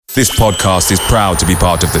This podcast is proud to be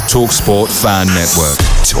part of the TalkSport Fan Network.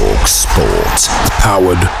 TalkSport.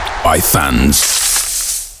 Powered by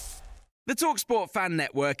fans. The TalkSport Fan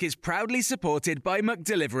Network is proudly supported by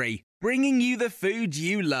McDelivery, bringing you the food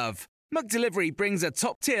you love. McDelivery brings a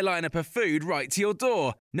top-tier lineup of food right to your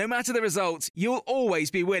door. No matter the result, you'll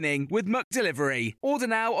always be winning with McDelivery. Order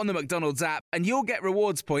now on the McDonald's app and you'll get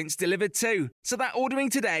rewards points delivered too. So that ordering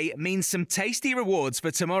today means some tasty rewards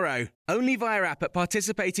for tomorrow. Only via app at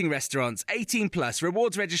participating restaurants. 18 plus.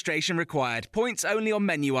 Rewards registration required. Points only on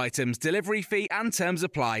menu items. Delivery fee and terms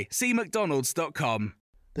apply. See mcdonalds.com.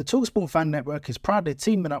 The TalkSport Fan Network is proudly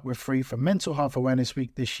teaming up with Free for Mental Health Awareness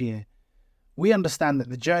Week this year. We understand that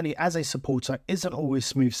the journey as a supporter isn't always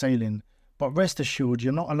smooth sailing, but rest assured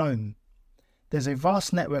you're not alone. There's a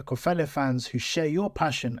vast network of fellow fans who share your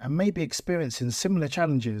passion and may be experiencing similar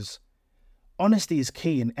challenges. Honesty is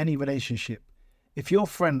key in any relationship. If your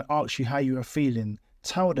friend asks you how you are feeling,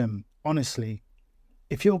 tell them honestly.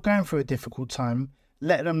 If you're going through a difficult time,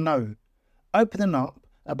 let them know. Opening up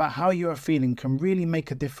about how you are feeling can really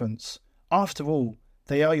make a difference. After all,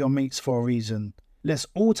 they are your mates for a reason. Let's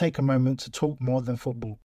all take a moment to talk more than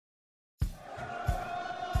football.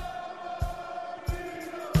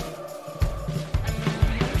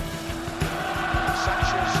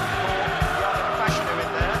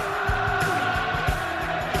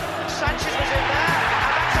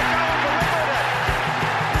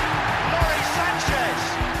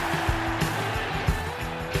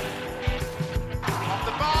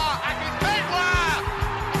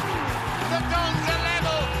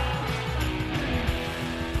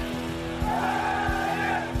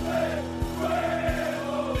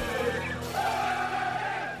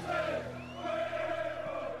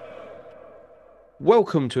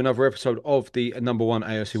 Welcome to another episode of the number one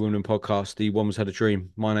AFC Women podcast, The Women's Had a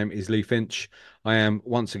Dream. My name is Lee Finch. I am,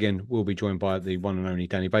 once again, will be joined by the one and only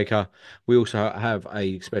Danny Baker. We also have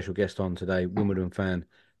a special guest on today, Wimbledon fan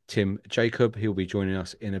Tim Jacob. He'll be joining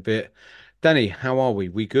us in a bit. Danny, how are we?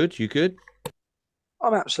 We good? You good?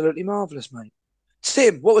 I'm absolutely marvellous, mate.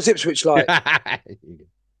 Tim, what was Ipswich like?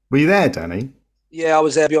 Were you there, Danny? Yeah, I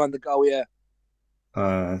was there behind the goal,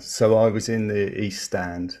 yeah. So I was in the East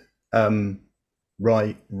Stand.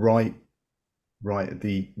 Right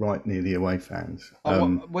near the away fans.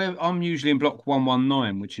 I'm usually in block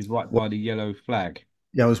 119, which is right by the yellow flag.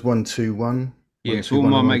 Yeah, I was 121. Yeah, so all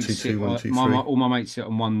my mates sit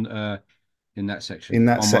on one in that section. In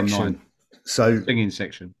that section. So singing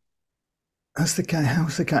section. How's the game?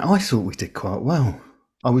 I thought we did quite well.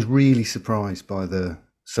 I was really surprised by the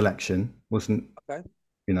selection. Wasn't okay.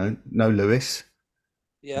 No Lewis.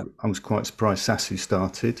 Yeah. I was quite surprised Sasu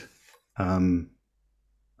started.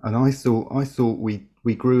 And I thought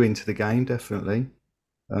we grew into the game, definitely.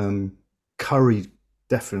 Curry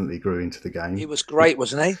definitely grew into the game. He was great,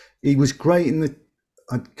 wasn't he? He was great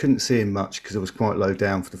I couldn't see him much because I was quite low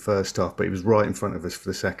down for the first half, but he was right in front of us for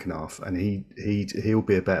the second half, and he'll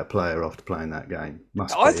be a better player after playing that game.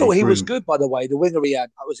 I thought he was good, by the way. The winger he had,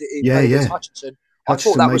 Hutchinson. I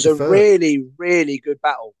Hutchinson thought that was a really, really good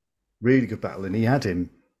battle. Really good battle, and he had him.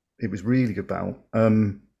 It was really good battle.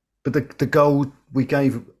 But the goal we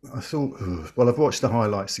gave, I thought, I've watched the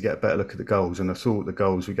highlights to get a better look at the goals, and I thought the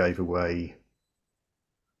goals we gave away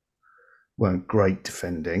weren't great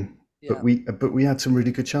defending, but we had some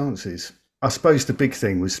really good chances. I suppose the big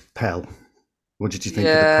thing was Pell. What did you think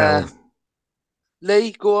of the Pell?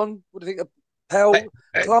 Lee, go on. What do you think of Pell?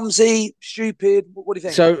 Clumsy, stupid. What do you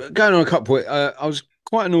think? So going on a couple, I was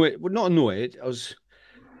quite annoyed. Well, not annoyed.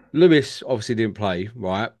 Lewis obviously didn't play,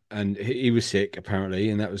 right? And he was sick, apparently,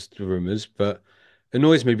 and that was the rumours. But it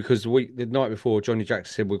annoys me because the night before, Johnny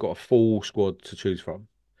Jackson said we've got a full squad to choose from.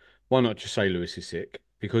 Why not just say Lewis is sick?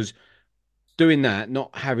 Because doing that,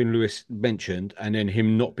 not having Lewis mentioned, and then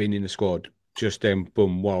him not being in the squad, just then,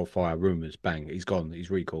 boom, wildfire, rumours, bang, he's gone,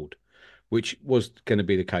 he's recalled. Which was going to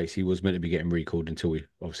be the case. He was meant to be getting recalled until we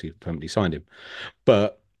obviously permanently signed him.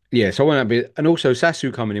 But yeah, so I went out a bit. And also,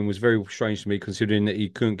 Sasu coming in was very strange to me, considering that he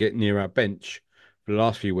couldn't get near our bench for the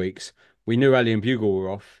last few weeks. We knew Ali and Bugle were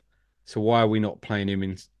off. So why are we not playing him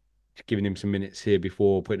and giving him some minutes here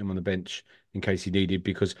before putting him on the bench in case he needed?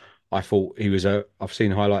 Because I thought he was I've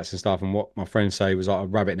seen highlights and stuff, and what my friends say was like a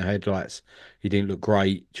rabbit in the headlights. He didn't look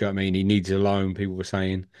great. Do you know what I mean? He needs a loan. People were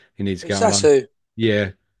saying he needs to get on loan. Yeah.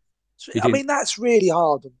 I mean, that's really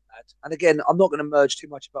hard on that. And again, I'm not going to merge too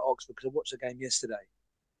much about Oxford because I watched the game yesterday.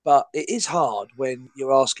 But it is hard when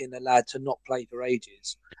you're asking a lad to not play for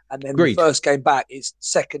ages. And then the first game back is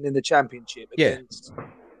second in the championship against,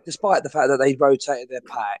 despite the fact that they rotated their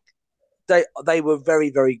pack, they were very,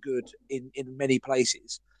 very good in many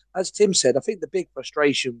places. As Tim said, I think the big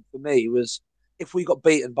frustration for me was if we got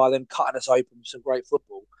beaten by them cutting us open with some great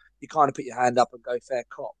football, you kind of put your hand up and go fair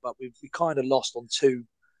cop. But we kind of lost on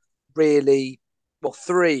three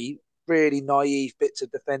really naive bits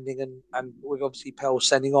of defending, and with obviously Pell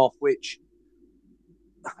sending off, which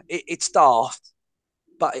it's daft.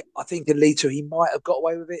 But I think in League Two he might have got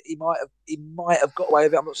away with it. He might have got away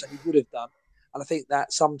with it. I'm not saying he would have done. And I think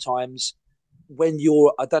that sometimes when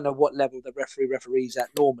I don't know what level the referee's at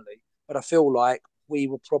normally, but I feel like we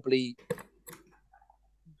were probably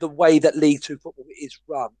the way that League Two football is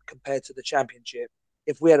run compared to the Championship.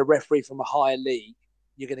 If we had a referee from a higher league,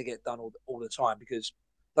 you're going to get done all the time, because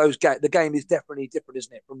the game is definitely different,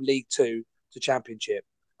 isn't it, from League Two to Championship?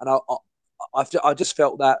 And I just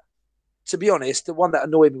felt that, to be honest, the one that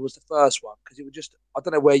annoyed me was the first one, because it was just, I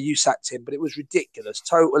don't know where you sat, Tim, but it was ridiculous,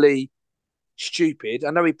 totally stupid.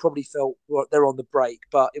 I know he probably felt they're on the break,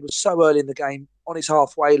 but it was so early in the game on his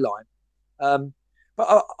halfway line.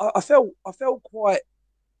 But I felt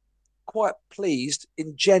quite pleased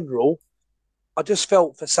in general. I just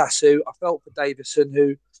felt for Sasu, I felt for Davison,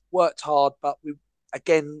 who worked hard, but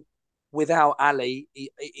again, without Ali,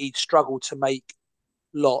 he struggled to make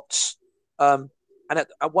lots. And at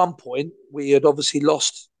one point, we had obviously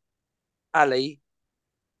lost Ali,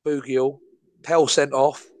 Bougiel, Pell sent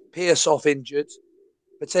off, Pearce off injured,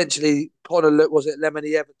 potentially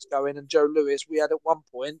Lemony Evans going, and Joe Lewis. We had at one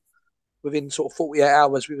point, within sort of 48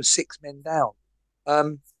 hours, we were 6 men down.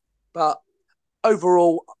 But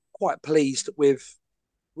overall, quite pleased with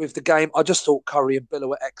the game. I just thought Curry and Biller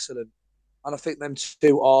were excellent, and I think them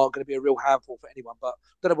two are going to be a real handful for anyone. But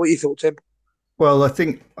I don't know what you thought, Tim. Well, I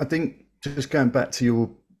think just going back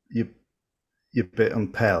to your bit on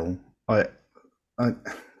Pell, the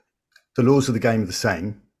laws of the game are the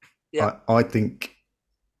same. Yeah. I think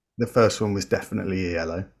the first one was definitely a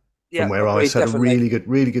yellow. From where I had a really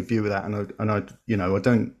good view of that,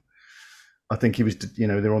 I think he was,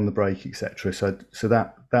 they're on the break, etc. So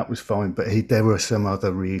that was fine, but there were some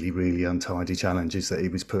other really, really untidy challenges that he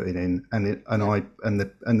was putting in, and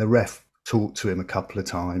the ref talked to him a couple of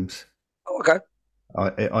times. Oh, okay.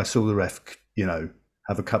 I saw the ref,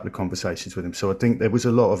 have a couple of conversations with him. So I think there was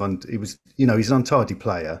a lot of he's an untidy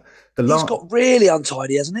player. He's got really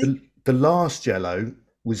untidy, hasn't he? The last yellow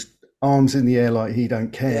was arms in the air like he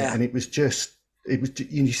don't care, and it was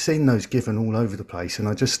you've seen those given all over the place, and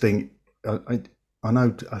I just think I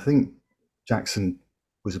think Jackson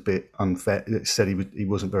was a bit unfair. It said he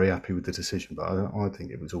wasn't very happy with the decision, but I think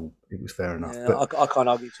it was fair enough. Yeah, but I can't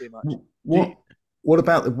argue too much. What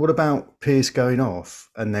about Pearce going off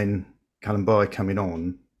and then Callum Bay coming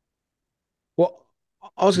on? What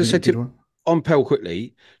I was going to say on Pell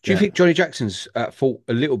quickly, do you think Johnny Jackson's at fault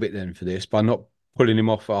a little bit then for this by not pulling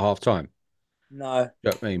him off at half time? No. You know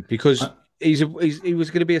what I mean? Because he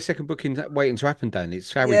was going to be a second booking waiting to happen, Dan.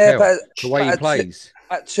 It's Harry Pell. The way he plays.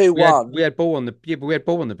 At 2-1. We had ball on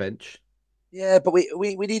the bench. Yeah, but we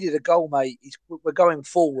needed a goal, mate. We're going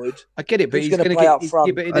forward. I get it, but he's going to play up front.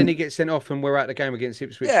 Yeah, but then he gets sent off, and we're out the game against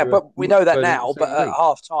Ipswich. Yeah, but we know that now. But at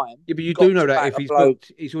half time, yeah, but you do know that if he's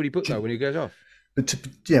booked, he's already booked though when he goes off. But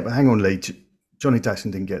hang on, Lee. Johnny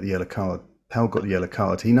Jackson didn't get the yellow card. Pell got the yellow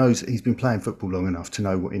card. He knows he's been playing football long enough to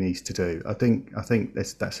know what he needs to do. I think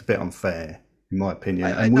that's a bit unfair, in my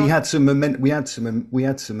opinion. We had some momentum.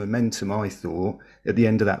 I thought at the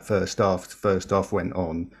end of that first half. The first half went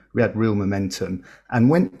on. We had real momentum, and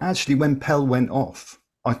when Pell went off,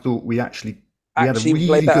 I thought we had a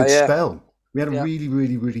really good spell. We had a really,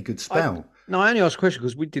 really, really good spell. I only asked a question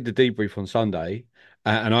because we did the debrief on Sunday,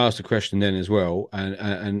 and I asked a question then as well,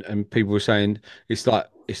 and people were saying it's like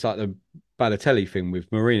the Balotelli thing with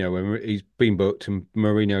Mourinho when he's been booked and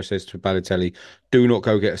Mourinho says to Balotelli, do not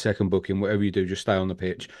go get a second booking, whatever you do, just stay on the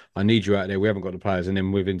pitch. I need you out there. We haven't got the players. And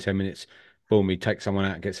then within 10 minutes, boom, he takes someone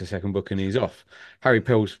out, gets a second booking, and he's off. Harry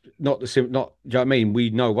Pell's not, do you know what I mean? We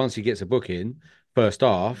know once he gets a booking, first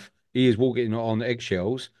half, he is walking on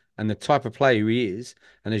eggshells, and the type of player he is,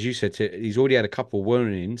 and as you said, he's already had a couple of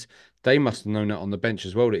warnings. They must have known that on the bench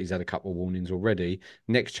as well, that he's had a couple of warnings already.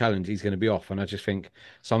 Next challenge, he's going to be off. And I just think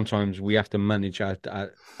sometimes we have to manage our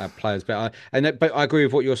players better. But I agree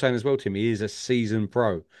with what you're saying as well, Tim. He is a seasoned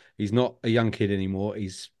pro. He's not a young kid anymore.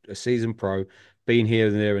 He's a seasoned pro, been here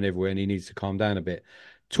and there and everywhere, and he needs to calm down a bit.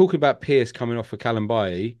 Talking about Pearce coming off for Callum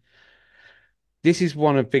Baye, this is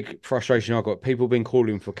one of the big frustration I've got. People have been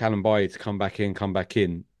calling for Callum Baye to come back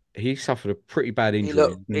in. He suffered a pretty bad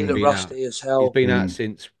injury. He looked rusty as hell. He's been out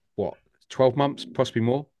since, 12 months, possibly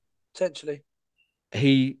more? Potentially.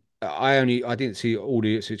 I didn't see all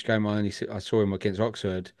the Ipswich game. I saw him against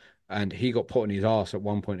Oxford, and he got put on his arse at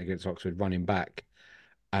one point against Oxford running back.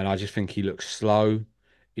 And I just think he looks slow.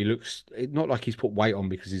 He looks not like he's put weight on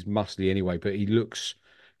because he's muscly anyway, but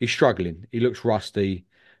he's struggling. He looks rusty.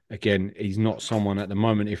 Again, he's not someone at the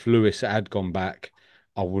moment. If Lewis had gone back,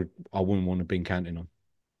 I wouldn't want to have been counting on.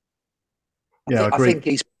 Yeah, I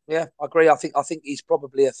agree. I agree. I think he's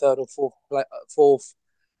probably a third or fourth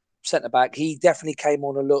centre back. He definitely came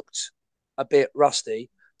on and looked a bit rusty.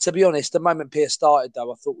 To be honest, the moment Pearce started,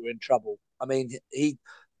 though, I thought we were in trouble. I mean, the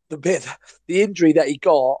injury that he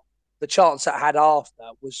got, the chance that I had after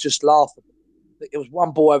was just laughable. It was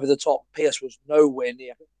one ball over the top. Pearce was nowhere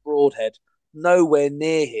near Broadhead, nowhere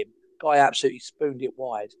near him. Guy absolutely spooned it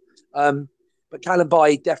wide. But Callum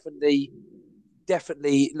Bailly definitely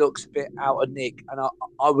looks a bit out of nick. And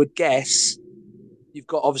I would guess you've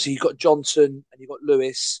got Johnson and you've got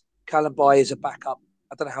Lewis. Callum Bailly is a backup.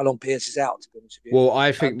 I don't know how long Pearce is out, to be honest with you. Well,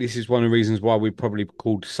 I think this is one of the reasons why we probably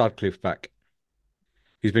called Sutcliffe back.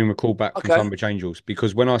 He's been recalled back from Tunbridge Angels,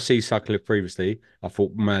 because when I see Sutcliffe previously, I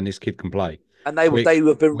thought, man, this kid can play. And they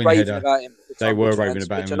have been raving about him. They were raving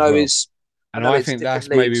about him. I think that's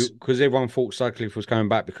maybe because everyone thought Sutcliffe was coming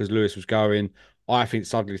back because Lewis was going. I think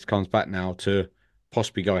Sutcliffe comes back now to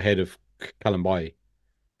possibly go ahead of Callum Bailly,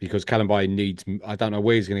 because Callum Bailly needs, I don't know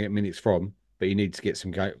where he's going to get minutes from, but he needs to get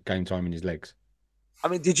some game time in his legs. I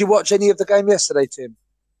mean, did you watch any of the game yesterday, Tim?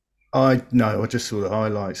 No, I just saw the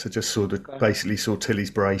highlights. I just basically saw Tilly's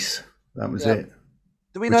brace. That was it.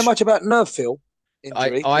 Do we know much about Nerfield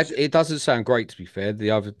injury? It doesn't sound great, to be fair.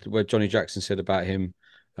 Where Johnny Jackson said about him.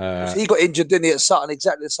 He got injured, didn't he, at Sutton,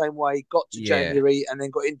 exactly the same way. He got to January and then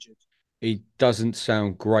got injured. He doesn't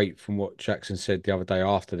sound great from what Jackson said the other day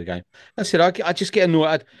after the game. I said, I just get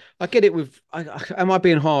annoyed. I get it with, am I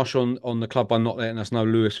being harsh on the club by not letting us know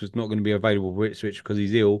Lewis was not going to be available for Ipswich because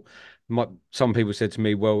he's ill? Some people said to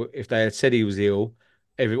me, well, if they had said he was ill,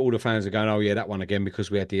 all the fans are going, oh yeah, that one again,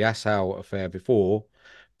 because we had the Assau affair before.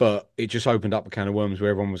 But it just opened up a can of worms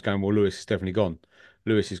where everyone was going, well, Lewis is definitely gone.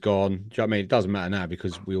 Lewis is gone. Do you know what I mean? It doesn't matter now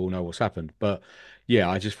because we all know what's happened. But yeah,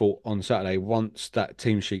 I just thought on Saturday, once that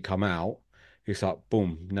team sheet come out, it's like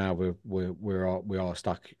boom. Now we are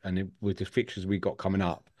stuck, and with the fixtures we got coming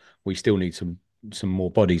up, we still need some more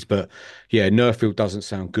bodies. But yeah, Nerfield doesn't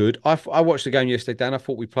sound good. I watched the game yesterday, Dan. I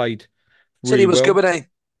thought we played. Tilly was good, wasn't he?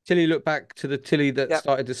 Tilly looked back to the Tilly that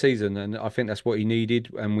started the season, and I think that's what he needed,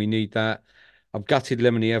 and we need that. I've gutted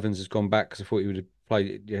Lemony Evans has gone back because I thought he would have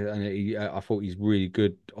played, and I thought he's really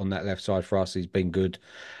good on that left side for us. He's been good.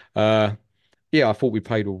 I thought we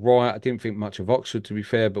played all right. I didn't think much of Oxford, to be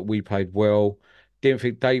fair, but we played well. Didn't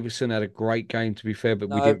think Davison had a great game, to be fair, but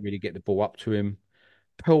we didn't really get the ball up to him.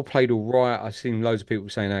 Pell played all right. I've seen loads of people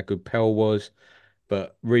saying how good Pell was,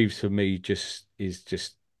 but Reeves for me is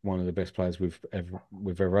just one of the best players we've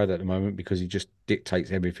ever had at the moment, because he just dictates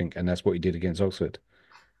everything, and that's what he did against Oxford.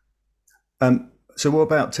 So what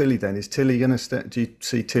about Tilly then? Is Tilly going to step? Do you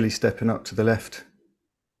see Tilly stepping up to the left?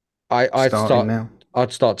 I'd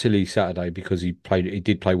start Tilly Saturday because he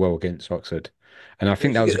did play well against Oxford, and I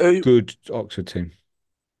think that was a good Oxford team.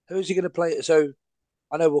 Who's he going to play? So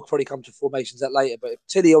I know we'll probably come to formations that later, but if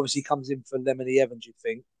Tilly obviously comes in for Lemony Evans, you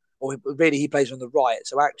think, or really he plays on the right,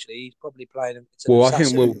 so actually he's probably playing. Well, I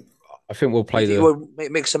think we'll play we'll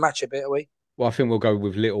mix and match a bit, are we? Well, I think we'll go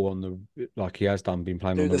with Little on the, like he has done, been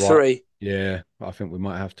playing on the right. Three. Yeah, I think we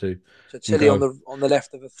might have to. So Tilly on the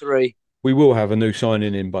left of a three. We will have a new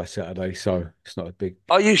signing in by Saturday, so it's not a big.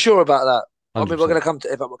 Are you sure about that? 100%. I mean, we're going to come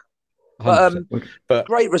to it. But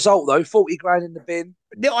great result though, 40 grand in the bin.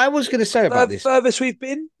 I was going to say about this. Furthest we've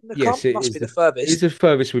been in the cup must be the furthest. It's the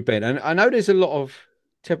furthest we've been, and I know there's a lot of.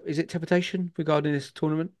 Is it trepidation regarding this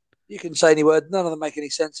tournament? You can say any word. None of them make any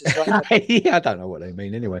sense. Yeah, I don't know what they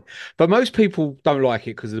mean anyway. But most people don't like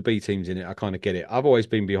it because of the B teams in it. I kind of get it. I've always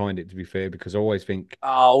been behind it, to be fair, because I always think...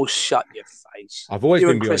 Oh, shut your face. I've always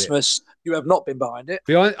been behind Christmas, you have not been behind it.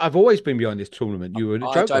 I've always been behind this tournament. You were a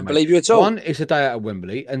joke, I don't believe you at all. One, it's a day out of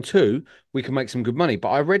Wembley. And two, we can make some good money.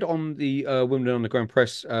 But I read on the Wimbledon Underground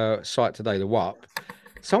Press site today, the WUP,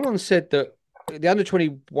 someone said that the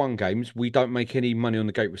under-21 games, we don't make any money on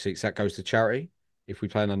the gate receipts. That goes to charity if we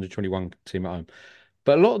play an under-21 team at home.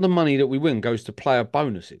 But a lot of the money that we win goes to player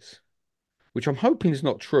bonuses, which I'm hoping is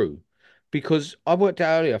not true, because I worked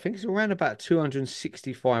out earlier, I think it's around about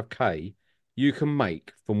 265k you can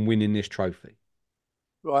make from winning this trophy.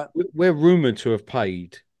 Right. We're rumoured to have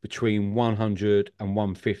paid between 100 and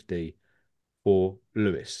 150 for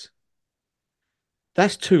Lewis.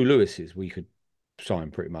 That's 2 Lewises we could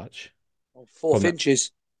sign pretty much. 4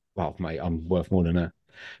 Finches. Well, mate, I'm worth more than that.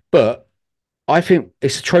 But I think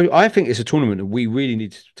it's a tournament that we really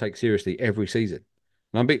need to take seriously every season.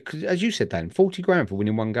 And because, as you said, Dan, 40 grand for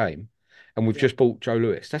winning one game, and we've just bought Joe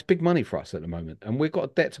Lewis. That's big money for us at the moment, and we've got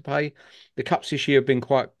a debt to pay. The cups this year have been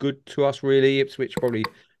quite good to us, really. Ipswich probably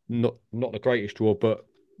not the greatest draw, but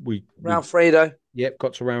round 3 though. Yep,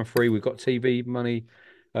 got to round 3. We've got TV money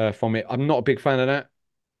from it. I'm not a big fan of that.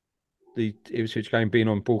 The Ipswich game being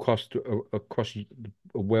on broadcast across the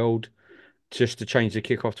world just to change the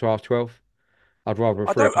kickoff to 12:30. I'd rather.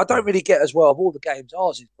 I don't really get as well of all the games.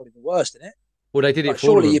 Ours is probably the worst, isn't it? Well, they did it for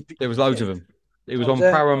all of them. There was loads of them. It was on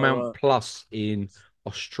Paramount Plus in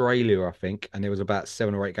Australia, I think, and there was about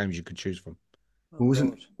 7 or 8 games you could choose from.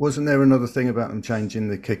 Wasn't there another thing about them changing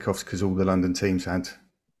the kickoffs because all the London teams had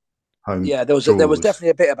home? Yeah, there was definitely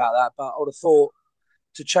a bit about that, but I would have thought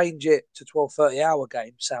to change it to 12:30 hour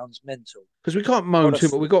game sounds mental. Because we can't moan too,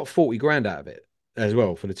 but we got 40 grand out of it as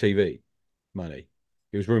well for the TV money.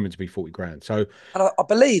 It was rumoured to be 40 grand. So, and I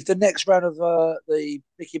believe the next round of the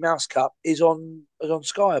Mickey Mouse Cup is on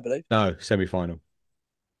Sky, I believe. No, semi-final.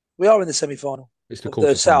 We are in the semi-final. It's the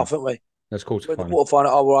quarter-final. South, aren't we? That's quarter-final. The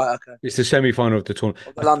quarter-final. Oh, right, okay. It's the semi-final of the tournament.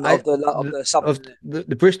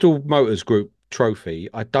 The Bristol Motors Group trophy.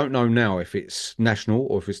 I don't know now if it's national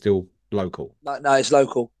or if it's still local. No, it's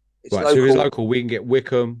local. It's local. So it's local. We can get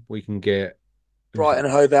Wickham. We can get Brighton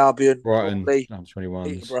and Hove Albion. Brighton. Lee, 21s.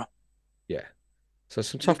 Peterborough. Yeah. So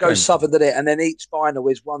some tough. Go Southern, didn't it? And then each final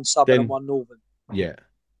is one Southern and one Northern. Yeah.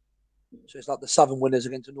 So it's like the Southern winners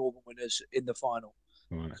against the Northern winners in the final.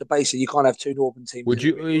 Right. So basically, you can't have 2 Northern teams. Would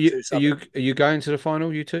you? Are you going to the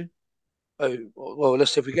final? You two? Oh well,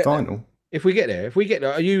 let's see if we get final. There. If we get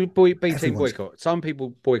there, are you BT boycott? Some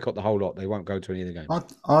people boycott the whole lot. They won't go to any of the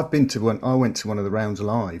games. I've been to one. I went to one of the rounds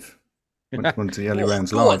live. Went to the early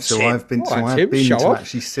rounds live. So I've been. To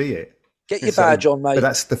actually see it. Get your badge on, mate. But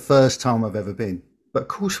that's the first time I've ever been. But of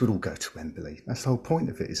course, we'll all go to Wembley. That's the whole point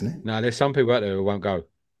of it, isn't it? No, there's some people out there who won't go.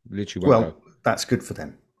 Literally won't go. That's good for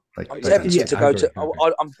them. I'm tempted to go to.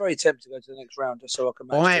 I'm very tempted to go to the next round just so I can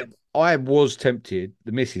match them. I was tempted.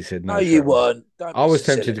 The missus said no. No, you weren't. I was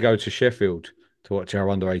tempted to go to Sheffield to watch our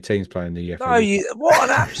under-18s play in the FA. No, what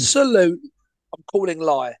an absolute. I'm calling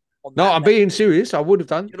lie. No, I'm being serious. I would have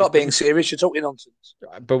done. You're not being serious. You're talking nonsense.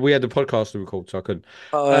 But we had the podcast to record, so I couldn't.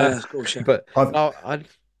 Of course, yeah. But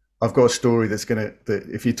I've got a story that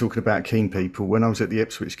if you're talking about keen people, when I was at the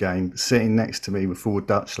Ipswich game, sitting next to me were 4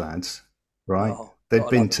 Dutch lads, right? They'd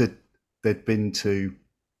been to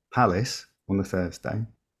Palace on the Thursday.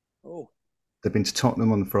 Oh. They'd been to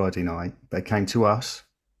Tottenham on the Friday night. They came to us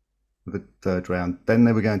for the 3rd round. Then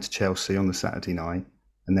they were going to Chelsea on the Saturday night,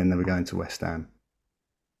 and then they were going to West Ham.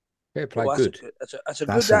 Yeah, played good. That's a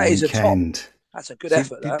good day. That's a good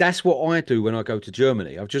effort. That's what I do when I go to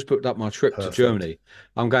Germany. I've just booked up my trip to Germany.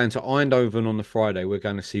 I'm going to Eindhoven on the Friday. We're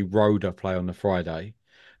going to see Roda play on the Friday,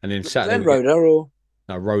 and then Saturday. Roda or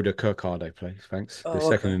no Roda Kirkcaldy plays. Thanks. The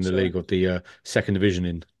second in the league of the second division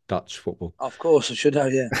in Dutch football. Of course, I should know.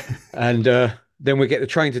 Yeah. And then we get the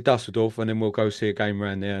train to Dusseldorf, and then we'll go see a game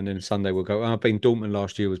around there. And then Sunday we'll go. I've been Dortmund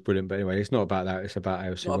last year, was brilliant. But anyway, it's not about that. It's about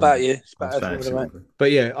AFC. Not about you. It's about AFC. But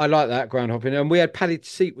yeah, I like that ground hopping. And we had Padded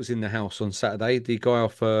Seat was in the house on Saturday. The guy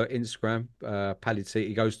off Instagram, Padded Seat.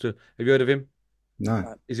 He goes to. Have you heard of him?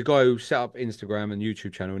 No. He's a guy who set up Instagram and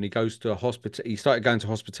YouTube channel, and he goes to hospital. He started going to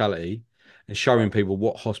hospitality and showing people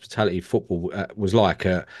what hospitality football was like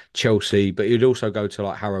at Chelsea. But he'd also go to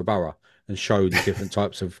like Harrow Borough and show the different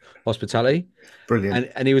types of hospitality.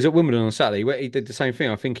 Brilliant. And he was at Wimbledon on Saturday. He did the same thing.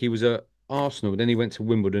 I think he was at Arsenal, then he went to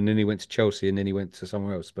Wimbledon, then he went to Chelsea, and then he went to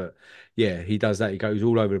somewhere else. But yeah, he does that. He goes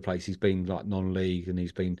all over the place. He's been like non-league, and he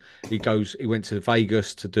went to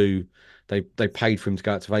Vegas to do. They paid for him to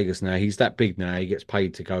go out to Vegas now. He's that big now. He gets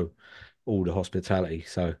paid to go all the hospitality.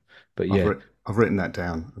 So, but yeah, I've written that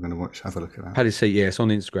down. I'm going to have a look at that. Paddy Seat, yeah, it's on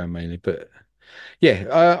Instagram mainly. But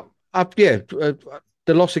yeah,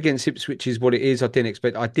 the loss against Ipswich is what it is. I didn't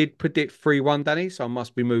expect. I did predict 3-1, Danny, so I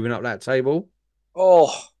must be moving up that table.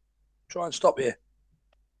 Oh, try and stop you.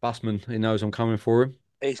 Busman, he knows I'm coming for him.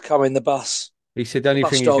 He's coming, the bus. He said the only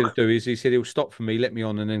thing he's going to do is he said he'll stop for me, let me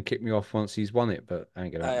on, and then kick me off once he's won it. But I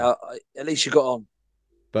ain't going to. At least you got on.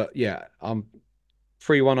 But yeah,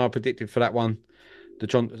 3-1 I predicted for that one. The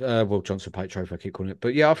Johnson Pate Trophy, I keep calling it.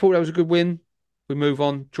 But yeah, I thought that was a good win. We move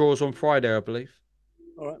on. Draws on Friday, I believe.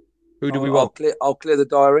 All right. Who do we want? I'll clear the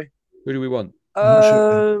diary. Who do we want?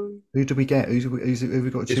 Who do we get? Who we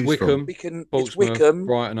got to choose Wickham, from? It's Wickham.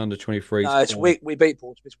 Brighton under 23. No, we beat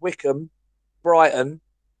Portsmouth. It's Wickham, Brighton,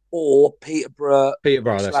 or Peterborough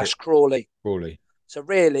 / Crawley. So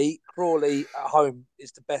really, Crawley at home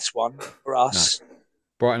is the best one for us. No.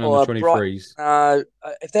 Brighton under 23s.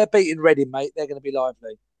 If they're beating Reading, mate, they're going to be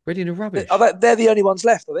lively. Reading are rubbish. They're the only ones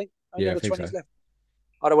left, I think. Yeah, I think so. left.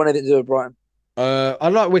 I don't want anything to do with Brighton. I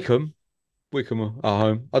like Wickham. Wycombe at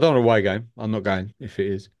home. I don't want an away game. I'm not going if it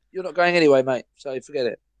is. You're not going anyway, mate. So forget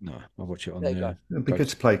it. No, I'll watch it on there. there. It'd be good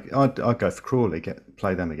to play. I'd go for Crawley.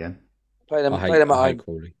 Play them again. Play them at home. I hate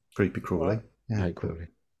Crawley. Creepy Crawley. Right. Yeah, I hate Crawley.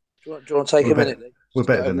 Do you want to take a minute? We're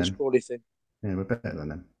better than them. Crawley thing. Yeah, we're better than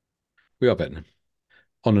them. We are better than them.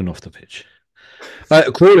 On and off the pitch.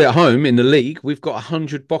 Crawley at home in the league, we've got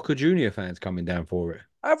 100 Boca Junior fans coming down for it.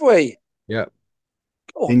 Have we? Yeah.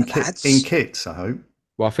 In kits, I hope.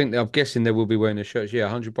 Well, I'm guessing they will be wearing their shirts. Yeah,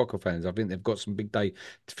 100 Boca fans. I think they've got some big day.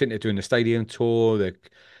 I think they're doing a stadium tour. They're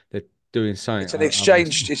doing something. It's an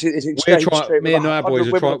exchange. It's an exchange trip. Me and our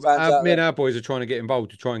boys are trying to get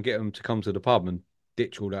involved to try and get them to come to the pub and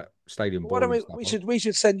ditch all that stadium. Why don't we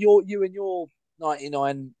should send you and your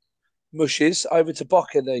 99 mushes over to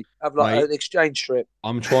Boca, Lee. Have an exchange trip.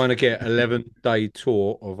 I'm trying to get 11-day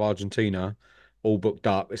tour of Argentina all booked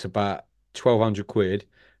up. It's about 1,200 quid.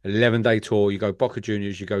 11-day tour. You go Boca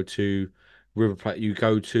Juniors. You go to River Plate. You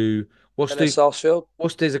go to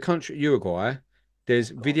there's a country, Uruguay. There's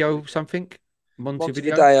Video something.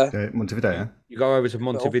 Montevideo. Montevideo. You go over to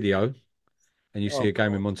Montevideo, and you see a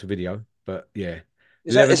game in Montevideo. But yeah.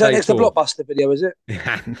 Is that next to Blockbuster Video, is it?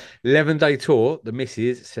 11-day tour. The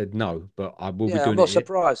missus said no, but I will be doing it. I'm not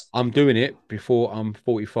surprised. I'm doing it before I'm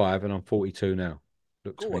 45 and I'm 42 now.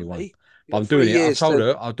 Look, 21. But I'm doing it. I told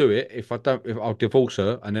her I'll do it. If I'll divorce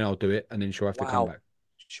her and then I'll do it and then she'll have to come back.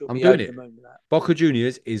 I'm doing it. Boca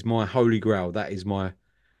Juniors is my holy grail. That is my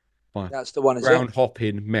that's the one, is ground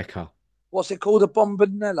hopping mecca. What's it called? A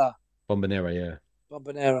Bombonera? Bombonera, yeah.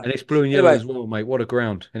 Bombonera. And it's blue and yellow as well, mate. What a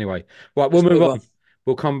ground. Anyway, right, we'll move on.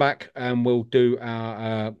 We'll come back and we'll do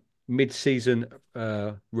our mid-season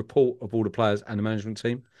report of all the players and the management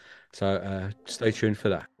team. So stay tuned for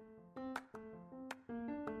that.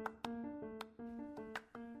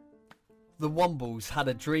 The Wombles Had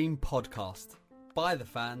a Dream podcast. By the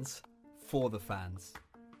fans, for the fans.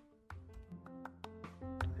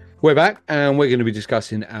 We're back and we're going to be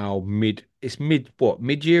discussing our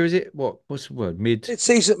mid-year, is it? What's the word?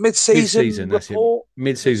 Mid-season report.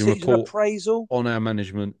 Mid-season report appraisal on our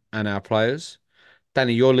management and our players.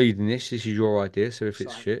 Danny, you're leading this. This is your idea. So if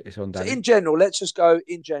it's shit, it's on Danny. So in general, let's just go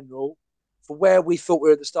in general for where we thought we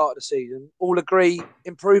were at the start of the season. All agree,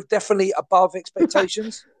 improved, definitely above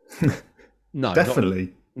expectations. No,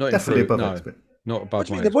 definitely above expectations. Not above.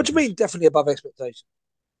 What do you mean? Definitely above expectations?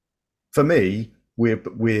 For me,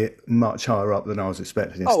 we're much higher up than I was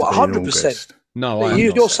expecting. 100%. No,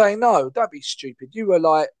 you're saying no. Don't be stupid. You were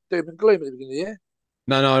like doom and gloom at the beginning of the year.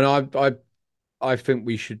 No. I think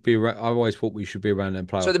we should be. I always thought we should be around them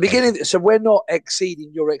playoffs. So at the beginning, so we're not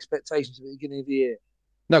exceeding your expectations at the beginning of the year.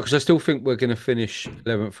 No, because I still think we're going to finish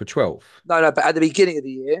 11th or 12th. No, but at the beginning of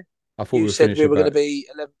the year, I thought you said we were going to be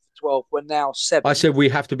 11th or 12th. We're now 7th. I said we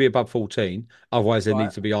have to be above 14, otherwise there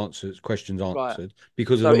needs to be questions answered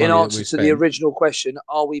because of the money in answer to the original question,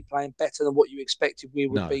 are we playing better than what you expected we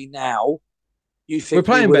would be now? You think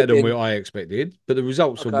we're playing better than what I expected, but the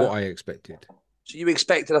results are what I expected. So you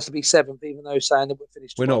expected us to be 7th, even though saying that we're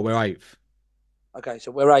finished 12th? We're not. We're 8th. Okay, so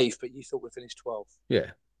we're 8th, but you thought we're finished 12th.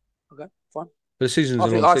 Yeah. Okay, fine. But the season's I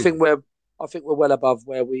think we're well above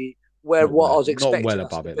what I was expecting. Not well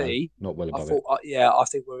above it. Be. Not well above it. I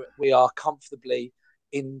think we are comfortably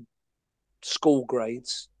in school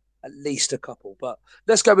grades, at least a couple. But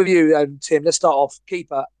let's go with you, Tim. Let's start off.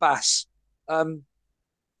 Keeper Bass,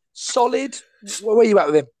 solid. Where are you at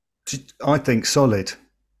with him? I think solid.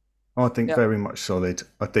 I think very much solid.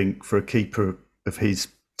 I think for a keeper of his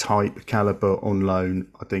type, caliber on loan,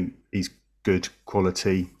 I think he's good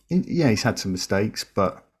quality. Yeah, he's had some mistakes,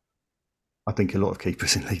 but I think a lot of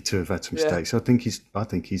keepers in League Two have had some mistakes. I think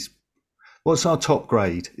he's. What's our top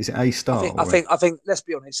grade? Is it A star? I think. Let's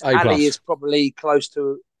be honest. Ali is probably close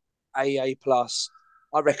to AA plus.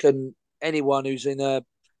 I reckon anyone who's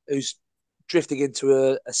drifting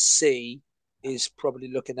into a C is probably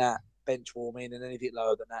looking at bench warming, and anything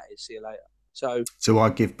lower than that is see you later. So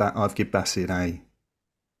I've give Bassi an A.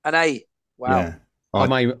 An A. Wow. Yeah.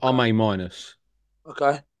 I'm A minus.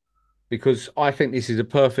 Okay. Because I think this is a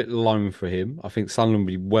perfect loan for him. I think Sunderland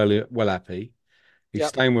will be well happy. He's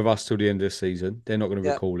staying with us till the end of the season. They're not going to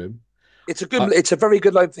recall him. It's a very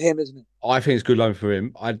good loan for him, isn't it? I think it's a good loan for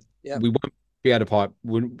him. We won't be able to pipe.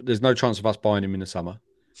 There's no chance of us buying him in the summer.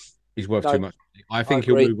 He's worth too much. I think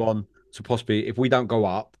he'll move on to possibly, if we don't go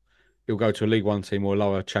up, he'll go to a League One team or a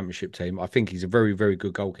lower Championship team. I think he's a very, very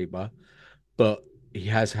good goalkeeper, but he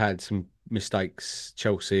has had some mistakes.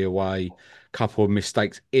 Chelsea away, couple of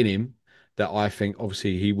mistakes in him that I think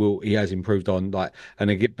obviously he has improved on. But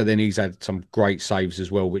then he's had some great saves as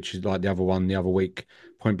well, which is like the other week,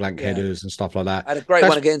 point blank headers and stuff like that. Had a great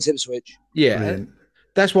one against Ipswich. Yeah.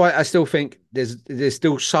 that's why I still think there's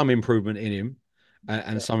still some improvement in him,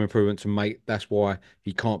 and some improvement to make. That's why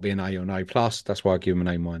he can't be an A or an A plus. That's why I give him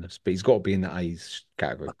an A minus. But he's got to be in the A's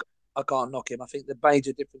category. I can't knock him. I think the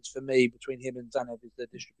major difference for me between him and Zanev is the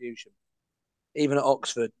distribution. Even at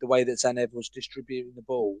Oxford, the way that Zanev was distributing the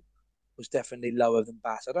ball was definitely lower than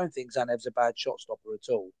Bass. I don't think Zanev's a bad shot stopper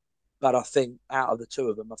at all. But I think out of the two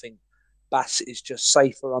of them, I think Bass is just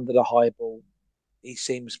safer under the high ball. He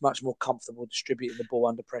seems much more comfortable distributing the ball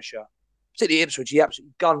under pressure. Particularly Ipswich, he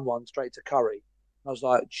absolutely gunned one straight to Curry. I was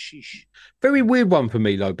like, sheesh. Very weird one for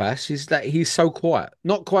me, though, Bass, is that he's so quiet.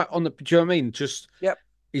 Not quite on the, do you know what I mean? Just,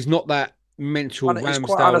 he's not that mental Ramsdale. He's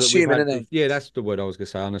quite unassuming, isn't he? Yeah, that's the word I was going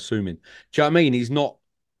to say, unassuming. Do you know what I mean? He's not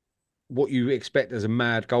what you expect as a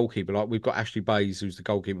mad goalkeeper. Like, we've got Ashley Bays, who's the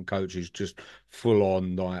goalkeeping coach, who's just full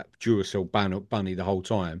on, like, Duracell bunny the whole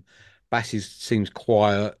time. Bass seems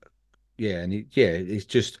quiet. Yeah, and it's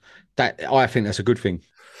just that I think that's a good thing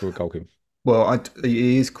for a goalkeeper. Well,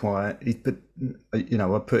 he is quiet, but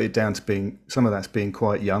I put it down to being some of that's being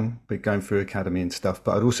quite young, but going through academy and stuff.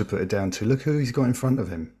 But I'd also put it down to look who he's got in front of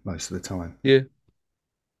him most of the time. Yeah,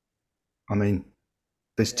 I mean,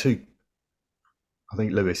 there's two. I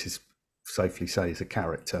think Lewis is safely say is a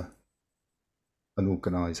character, an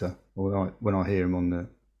organizer. When I hear him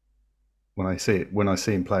when I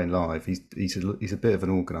see him playing live, he's a bit of an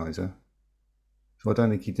organizer. So I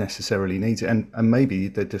don't think he necessarily needs it. And maybe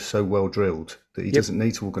they're just so well drilled that he doesn't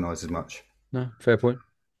need to organise as much. No, fair point.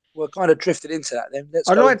 We're kind of drifted into that then.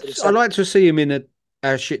 I'd like to see him in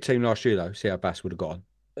a shit team last year, though. See how Bass would have got on.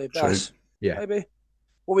 Bass. Yeah. Maybe.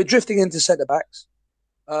 Well, we're drifting into centre backs.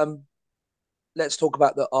 Let's talk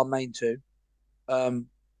about our main two.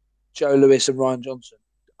 Joe Lewis and Ryan Johnson.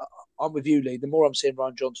 I'm with you, Lee. The more I'm seeing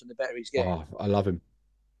Ryan Johnson, the better he's getting. Oh, I love him.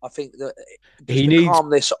 I think that he needs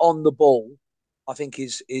calmness on the ball. I think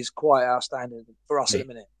is quite outstanding for us at the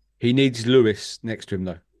minute. He needs Lewis next to him,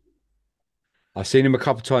 though. I've seen him a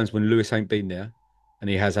couple of times when Lewis ain't been there, and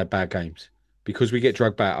he has had bad games. Because we get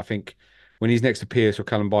drugged back, I think when he's next to Pierce or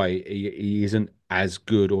Callum Bay, he isn't as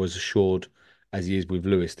good or as assured as he is with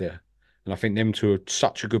Lewis there. And I think them two are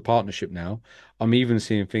such a good partnership now. I'm even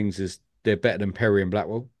seeing things as they're better than Perry and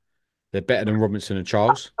Blackwell. They're better than Robinson and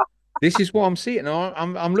Charles. This is what I'm seeing.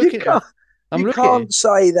 I'm looking at it. You can't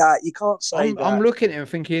say that. You can't say that. I'm looking at it and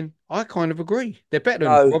thinking, I kind of agree. They're better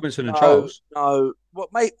than Robinson and Charles. No. Well,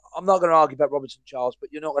 mate, I'm not going to argue about Robinson and Charles,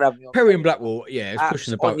 but you're not going to have me on Perry and Blackwell, it's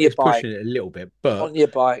pushing the boat. It's pushing it a little bit. But on your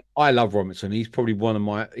bike. I love Robinson. He's probably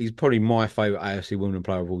my favourite AFC women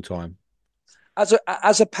player of all time.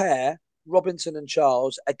 As a pair, Robinson and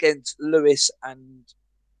Charles against Lewis and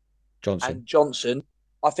Johnson,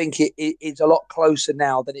 I think it's a lot closer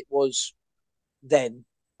now than it was then.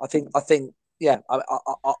 I think, I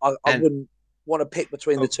wouldn't want to pick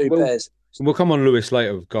between the two pairs. We'll come on Lewis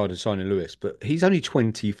later with Gardner signing Lewis, but he's only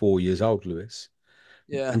 24 years old, Lewis.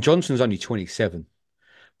 Yeah. And Johnson's only 27.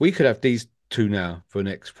 We could have these two now for the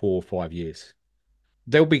next 4 or 5 years.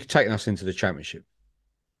 They'll be taking us into the championship.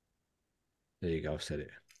 There you go, I've said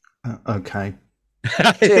it. Okay.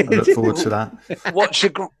 I look forward to that.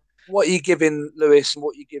 What are you giving Lewis and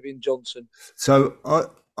what are you giving Johnson? So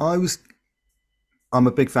I'm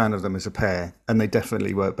a big fan of them as a pair, and they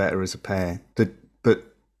definitely work better as a pair.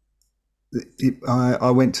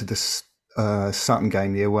 I went to this Sutton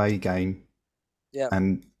game, the away game,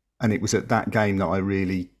 and it was at that game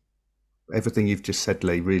that everything you've just said,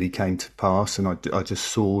 Lee, really came to pass, and I just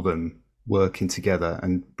saw them working together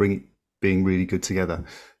and being really good together.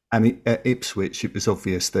 And at Ipswich, it was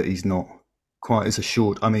obvious that he's not quite as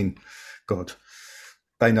assured. I mean, God,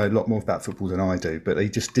 they know a lot more about football than I do, but he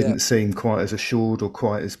just didn't seem quite as assured or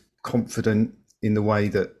quite as confident in the way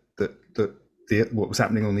that what was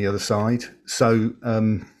happening on the other side. So,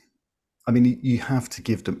 I mean, you have to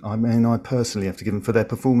give them. I mean, I personally have to give them for their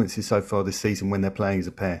performances so far this season when they're playing as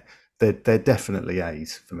a pair. They're definitely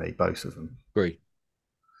A's for me, both of them. Agree.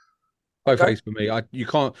 Both A's for me. You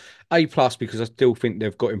can't A+ because I still think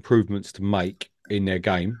they've got improvements to make in their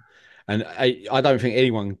game, and I don't think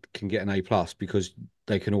anyone can get an A+ because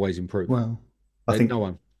they can always improve. Well, I think no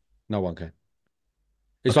one can.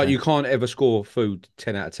 It's like you can't ever score food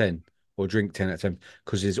 10 out of 10 or drink 10 out of 10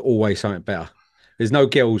 because there's always something better. There's no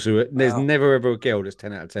girls there's never ever a girl that's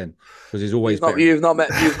 10 out of 10 because there's always better. You've not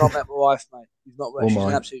met my wife, mate. You've not met.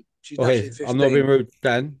 She's an absolute 15. I'm not being rude,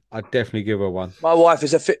 Dan. I'd definitely give her 1. My wife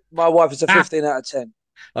is a 15 out of 10.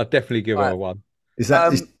 I'd definitely give her a 1. Is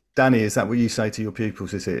that Danny? Is that what you say to your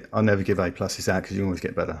pupils? Is it? I'll never give A+ is out because you always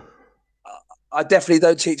get better. I definitely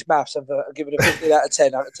don't teach maths. I'll give it a 15 out of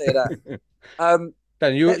 10. I can tell you that.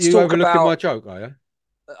 Dan, you overlooking my joke, are you?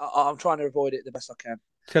 I'm trying to avoid it the best I can.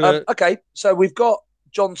 Tell her... Okay, so we've got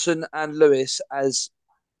Johnson and Lewis as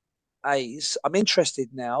A's. I'm interested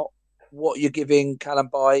now what you're giving Callum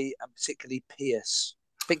Baye and particularly Pearce.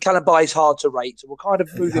 I think Callum Baye is hard to rate, so we'll kind of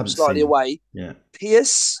move him slightly away. Yeah.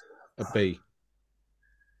 Pearce? A B.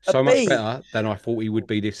 Much better than I thought he would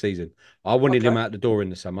be this season. I wanted him out the door in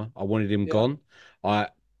the summer. I wanted him gone.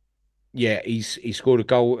 He scored a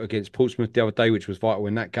goal against Portsmouth the other day, which was vital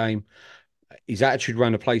in that game. His attitude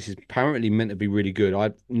around the place is apparently meant to be really good.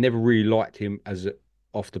 I never really liked him as a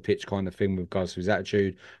off the pitch kind of thing with regards to his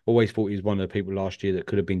attitude. Always thought he was one of the people last year that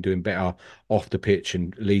could have been doing better off the pitch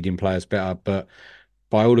and leading players better. But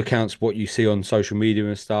by all accounts, what you see on social media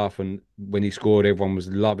and stuff, and when he scored, everyone was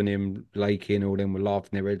loving him, Lakin, all them were laughing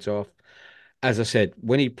their heads off. As I said,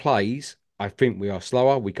 when he plays, I think we are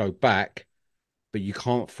slower, we go back, but you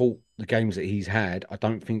can't fault the games that he's had. I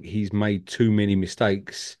don't think he's made too many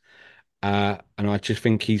mistakes. And I just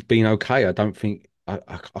think he's been okay. I don't think I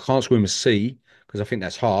can't score him a C because I think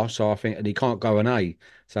that's harsh. So I think, and he can't go an A.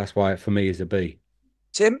 So that's why for me is a B.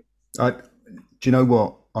 Tim? Do you know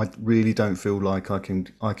what? I really don't feel like I can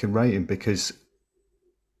rate him because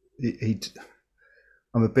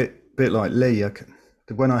I'm a bit like Lee.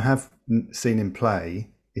 When I have seen him play,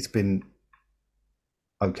 it's been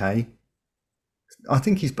okay.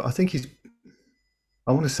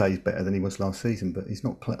 I want to say he's better than he was last season, but he's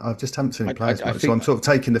not. I just haven't seen him play as much. So I'm sort of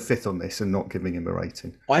taking the fifth on this and not giving him a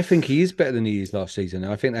rating. I think he is better than he is last season.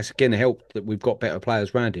 And I think that's again helped that we've got better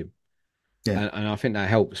players around him. Yeah, and I think that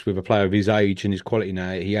helps with a player of his age and his quality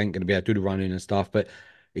now. He ain't going to be able to do the running and stuff, but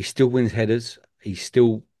he still wins headers. He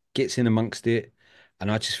still gets in amongst it,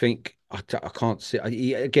 and I just think I can't see.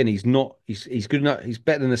 He's not. He's good enough. He's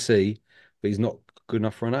better than a C, but he's not good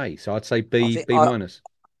enough for an A. So I'd say B minus.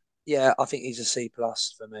 Yeah, I think he's a C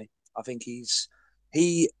plus for me. I think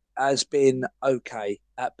he has been okay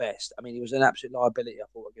at best. I mean, he was an absolute liability, I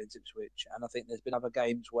thought, against Ipswich, and I think there's been other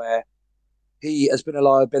games where he has been a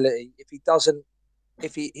liability. If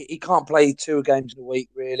he can't play 2 games in a week,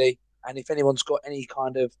 really, and if anyone's got any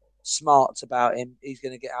kind of smarts about him, he's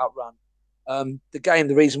going to get outrun.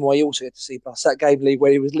 The reason why he also gets to C plus, that game, Lee,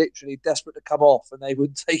 where he was literally desperate to come off and they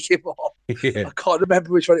wouldn't take him off. Yeah. I can't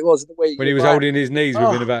remember which one it was in the week. When he was holding his knees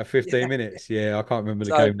within about 15 minutes. Yeah, I can't remember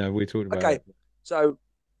the game now. We talked about it. Okay, so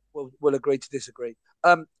we'll agree to disagree.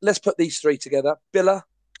 Let's put these 3 together. Billa,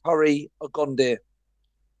 Curry, Ogondir.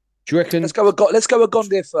 Do you reckon? Let's go with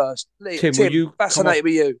Ogondir first. Tim, were you fascinated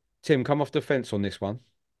with you? Tim, come off the fence on this one.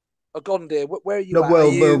 Ogondir, where are you at?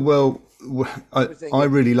 I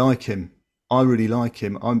really like him. I'm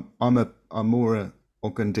more a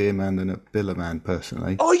Ogondir man than a Billa man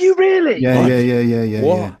personally. Oh, you really?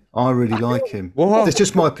 Yeah. I really like him. What? It's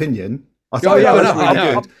just my opinion. I think they're both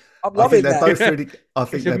really good. I'm loving that. I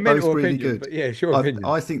think they're both really good. Yeah, it's your opinion.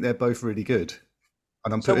 I think they're both really good.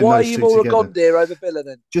 And I'm so why are you more Ogondir over Billa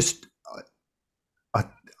then? Just, I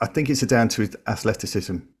think it's down to his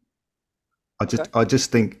athleticism. I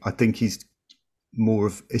think he's more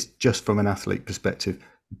of, it's just from an athlete perspective.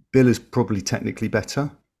 Billa's probably technically better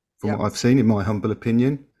from what I've seen, in my humble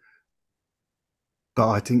opinion. But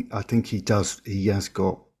I think he has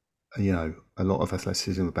got, a lot of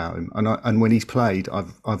athleticism about him. And when he's played,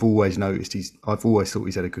 I've always noticed I've always thought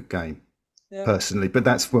he's had a good game. Yeah. Personally, but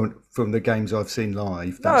that's from the games I've seen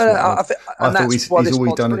live. I thought he's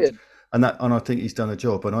always done it, and I think he's done a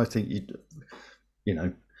job. And I think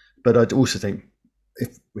but I also think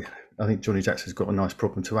I think Johnny Jackson's got a nice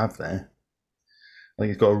problem to have there. I think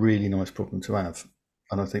he's got a really nice problem to have,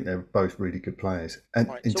 and I think they're both really good players. And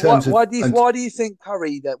right. Why do you think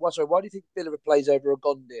Curry? Why do you think Billa plays over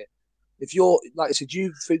Ogondir? If you're, like I said,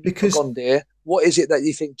 you think Ogondir, what is it that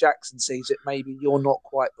you think Jackson sees that maybe you're not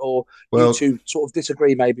quite, or you two sort of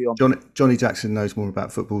disagree maybe on? Johnny Jackson knows more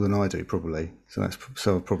about football than I do, probably. So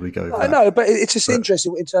I'll probably go with that. I know, but it's just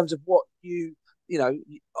interesting in terms of what Well,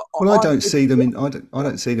 I don't see them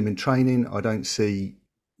in training. I don't see,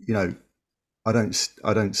 I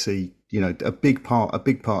don't see, a big part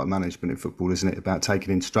of management in football, isn't it, about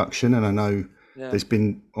taking instruction? And I know there's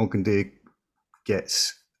been Ogondir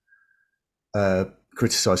gets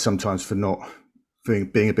criticised sometimes for not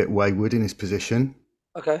being a bit wayward in his position.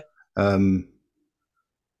 Okay. But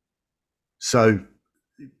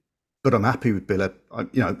I'm happy with Billa.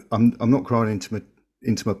 I'm not crying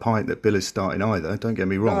into my pint that Billa's starting either. Don't get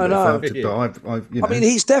me wrong. No. I mean,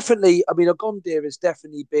 he's definitely. I mean, Ogondir has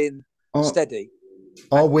definitely been steady.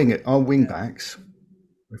 Our wing backs,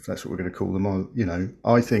 if that's what we're going to call them,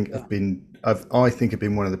 I think have been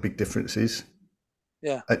one of the big differences.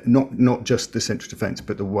 Yeah. Not just the central defence,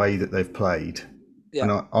 but the way that they've played. Yeah.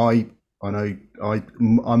 And I know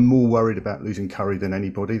I'm more worried about losing Curry than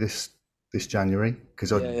anybody this this January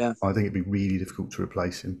because I think it'd be really difficult to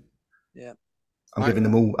replace him. Yeah, I'm giving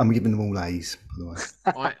them all A's, by the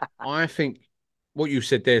way. I think what you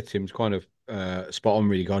said there, Tim, is kind of spot on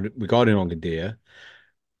really regarding Ongendia.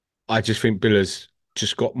 I just think Billa's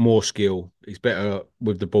just got more skill. He's better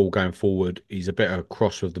with the ball going forward. He's a better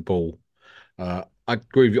cross with the ball. I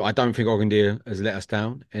agree with you. I don't think Ongendia has let us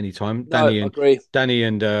down anytime. No, I agree. Danny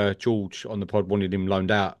and George on the pod wanted him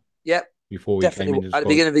loaned out. Yep. Before he came in at the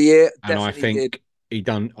beginning of the year, and I think he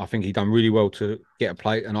done really well to get a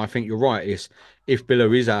play. And I think you're right. It's if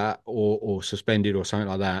Billa is out or suspended or something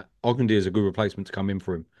like that, Ogdendia is a good replacement to come in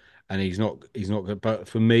for him. And he's not good. But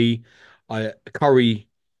for me, Curry,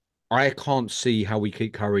 I can't see how we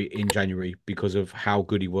keep Curry in January because of how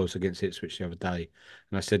good he was against Ipswich the other day.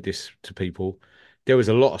 And I said this to people. There was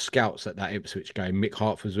a lot of scouts at that Ipswich game. Mick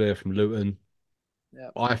Hart was there from Luton.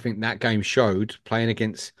 Yep. I think that game showed playing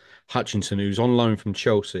against Hutchinson, who's on loan from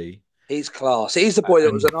Chelsea. He's class. He's the boy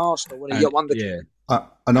that was an Arsenal when he won the game.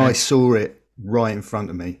 And I saw it right in front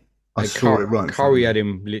of me. I saw it right in front of me. Curry had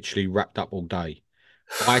him literally wrapped up all day.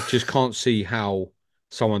 I just can't see how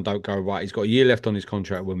someone don't go, right, he's got a year left on his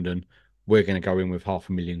contract at Wimbledon. We're going to go in with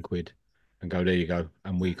 £500,000 and go, there you go.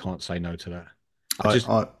 And we can't say no to that.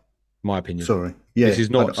 My opinion. Sorry. Yeah, this is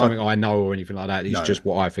not something I know or anything like that. It's just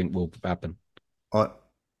what I think will happen. When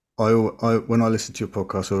I listen to your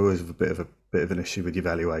podcast, I always have a bit of an issue with your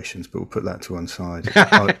valuations, but we'll put that to one side.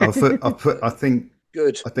 I think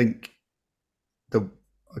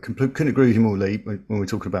I couldn't agree with you more, Lee. When we're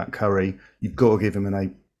talking about Curry, you've got to give him an A.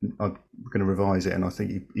 I'm going to revise it, and I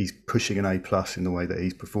think he's pushing an A+ in the way that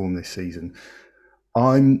he's performed this season.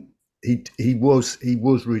 He was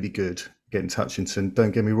really good against Hutchinson.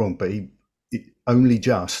 Don't get me wrong, but he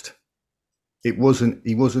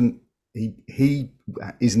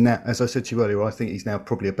is now, as I said to you earlier, I think he's now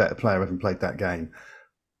probably a better player having played that game.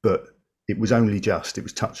 But it was it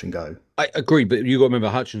was touch and go. I agree, but you got to remember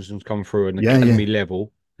Hutchinson's come through an academy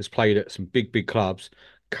level, has played at some big clubs.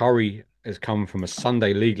 Curry has come from a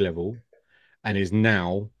Sunday league level and is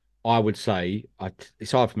now, I would say,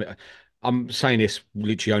 it's hard for me. I'm saying this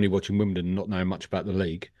literally only watching Wimbledon and not knowing much about the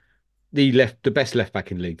league. The best left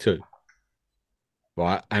back in League Two.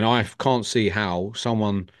 Right. And I can't see how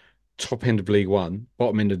someone top end of League One,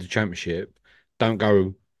 bottom end of the Championship, don't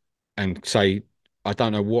go and say, I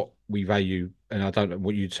don't know what we value, and I don't know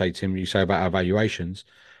what you'd say, Tim, you say about our valuations,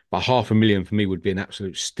 but £500,000 for me would be an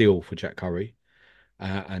absolute steal for Jack Curry.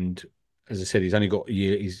 And as I said, he's only got a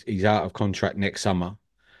year. He's out of contract next summer.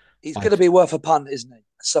 He's going to be worth a punt, isn't he?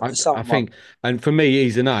 I think, and for me,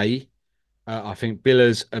 he's an A. I think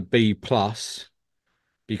Billa's a B+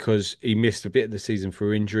 because he missed a bit of the season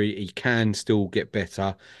through injury. He can still get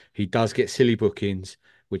better. He does get silly bookings,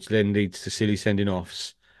 which then leads to silly sending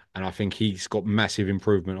offs. And I think he's got massive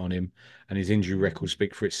improvement on him, and his injury record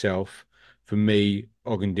speak for itself. For me,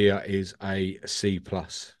 Ogdendia is a C+.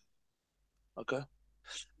 Okay.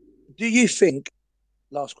 Do you think,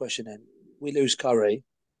 last question then, we lose Curry,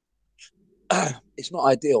 it's not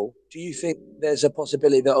ideal. Do you think there's a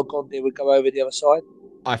possibility that Ogdendia would go over the other side?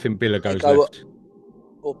 I think Billa goes left.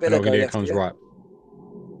 Or Billa goes left, comes right.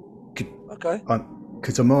 Okay.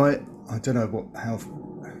 Because I don't know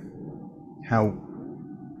how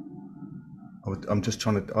I'm just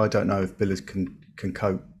trying to. I don't know if Billers can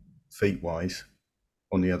cope feet wise.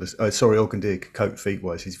 On the other, Ogdendia can cope feet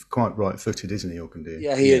wise. He's quite right-footed, isn't he, Ogdendia?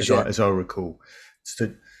 Yeah, he is. As I recall.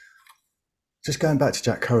 So, just going back to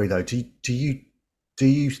Jack Curry though, do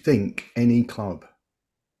you think any club?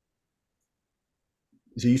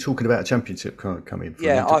 So you talking about a championship coming?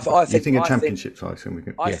 Yeah, I think a championship side.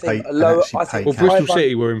 I think a lower. Well, Bristol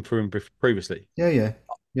City were in for him previously. Yeah.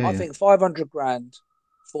 I think £500,000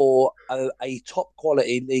 for a top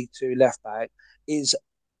quality League Two left back is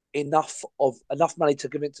enough money to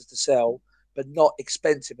convince us to sell, but not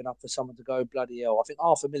expensive enough for someone to go bloody hell. I think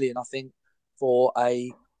 £500,000. I think for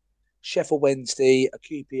a Sheffield Wednesday, a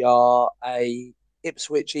QPR, a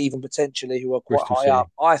Ipswich, even potentially, who are quite Bristol high City.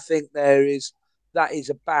 up. I think that is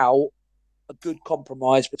about a good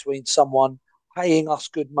compromise between someone paying us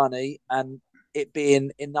good money and it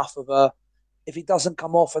being enough of a. If he doesn't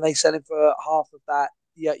come off and they sell him for half of that,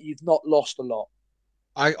 yeah, you've not lost a lot.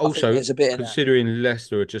 I also, considering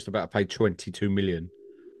Leicester are just about to pay 22 million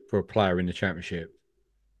for a player in the Championship.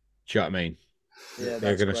 Do you know what I mean? Yeah,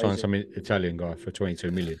 they're going to sign some Italian guy for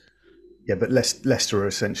 22 million. Yeah, but Leicester are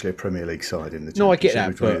essentially a Premier League side in the Championship. No, I get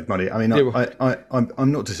that, but money. I mean,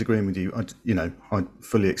 I'm not disagreeing with you. I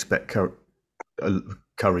fully expect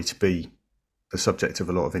Curry to be the subject of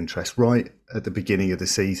a lot of interest. Right at the beginning of the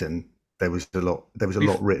season, there was a lot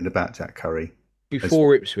written about Jack Curry.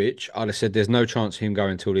 before Ipswich, I'd have said there's no chance of him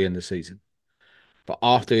going until the end of the season. But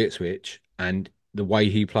after Ipswich and the way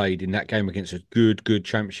he played in that game against a good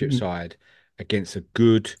Championship side, against a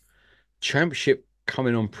good Championship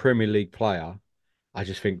coming on Premier League player, I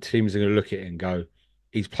just think teams are going to look at it and go,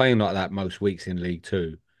 he's playing like that most weeks in League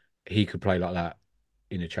Two. He could play like that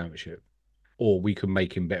in the Championship, or we could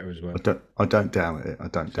make him better as well. I don't doubt it. I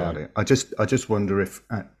don't doubt it. I just wonder if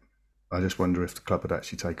the club would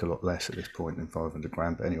actually take a lot less at this point than 500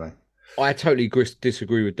 grand. But anyway, I totally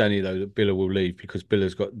disagree with Danny though that Billa will leave, because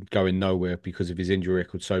Billa's got going nowhere because of his injury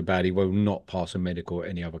record so bad. He will not pass a medical at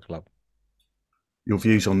any other club. Your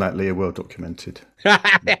views on that, Leah, well documented.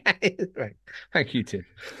 Thank you, Tim.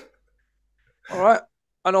 All right.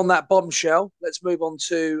 And on that bombshell, let's move on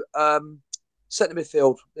to centre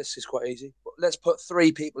midfield. This is quite easy. Let's put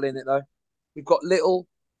 3 people in it, though. We've got Little,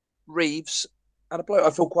 Reeves, and a bloke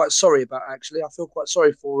I feel quite sorry about, actually. I feel quite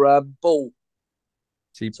sorry for Ball.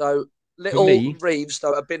 So, Little, Reeves,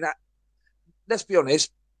 though, have been at... Let's be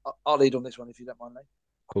honest. I'll lead on this one, if you don't mind, Lee.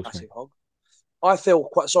 Of course, hog. I feel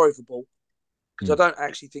quite sorry for Ball, because I don't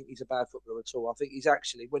actually think he's a bad footballer at all. I think he's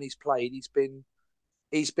actually, when he's played, he's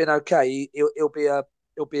been okay. He'll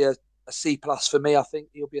be a C+ for me. I think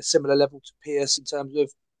he'll be a similar level to Pearce in terms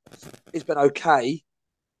of he's been okay,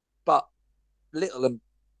 but Little and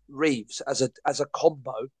Reeves as a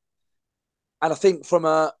combo, and I think from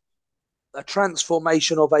a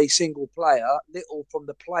transformation of a single player, Little from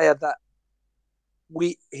the player that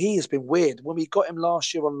he has been weird. When we got him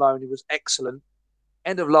last year on loan, he was excellent.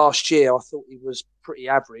 End of last year, I thought he was pretty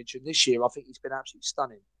average, and this year I think he's been absolutely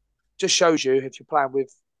stunning. Just shows you, if you're playing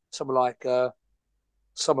with someone like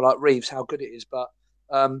Reeves, how good it is. But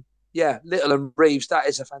Little and Reeves, that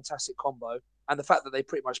is a fantastic combo, and the fact that they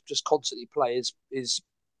pretty much just constantly play is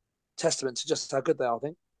testament to just how good they are, I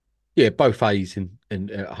think. Yeah, both A's in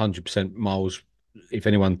 100% Miles. If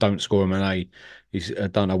anyone don't score him an A, I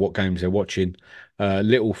don't know what games they're watching.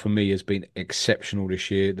 Little for me has been exceptional this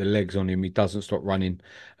year. The legs on him, he doesn't stop running,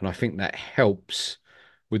 and I think that helps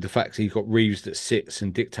with the fact that he's got Reeves that sits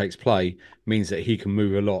and dictates play, means that he can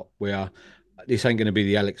move a lot. Where this ain't going to be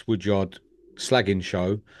the Alex Woodyard slagging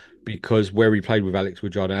show, because where he played with Alex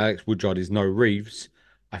Woodyard, and Alex Woodyard is no Reeves,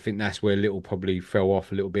 I think that's where Little probably fell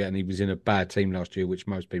off a little bit, and he was in a bad team last year, which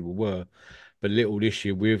most people were. But Little this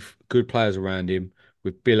year, with good players around him,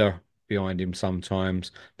 with Billa behind him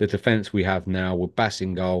sometimes, the defence we have now with Bass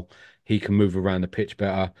in goal, he can move around the pitch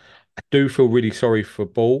better. I do feel really sorry for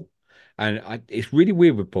Ball. And it's really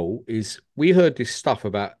weird with Ball, is we heard this stuff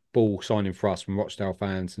about Ball signing for us from Rochdale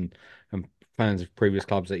fans and fans of previous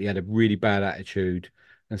clubs, that he had a really bad attitude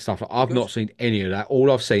and stuff. I've not seen any of that.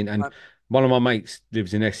 All I've seen, and one of my mates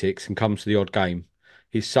lives in Essex and comes to the odd game.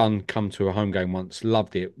 His son come to a home game once,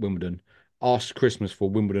 loved it, Wimbledon. Asked Christmas for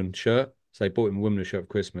a Wimbledon shirt, so they bought him a Wimbledon shirt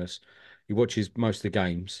for Christmas. He watches most of the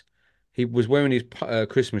games. He was wearing his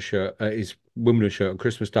Christmas shirt, his Wimbledon shirt on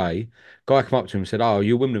Christmas Day. Guy come up to him and said, "Oh,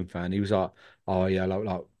 you're a Wimbledon fan?" He was like, "Oh yeah,"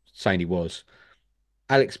 like saying he was.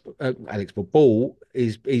 Alex Ball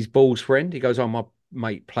is Ball's friend. He goes, "Oh, my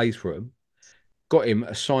mate plays for him." Got him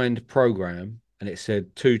a signed program, and it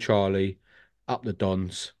said to Charlie, up the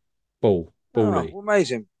Dons, Ball. Oh,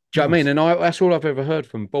 amazing. Do you know what I mean? And that's all I've ever heard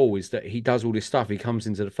from Ball, is that he does all this stuff. He comes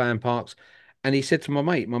into the fan parks, and he said to my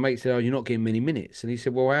mate said, "Oh, you're not getting many minutes." And he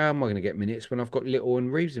said, "Well, how am I going to get minutes when I've got Little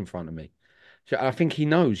and Reeves in front of me?" So I think he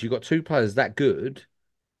knows you've got 2 players that good,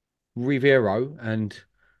 Riviero and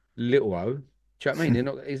Little O. Do you know what I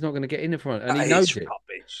mean? He's not going to get in front, and he knows it.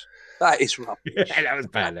 Rubbish. That is rubbish. That was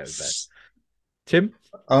bad. Tim?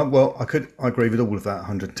 Well, I agree with all of that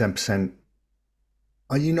 110%.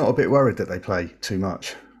 Are you not a bit worried that they play too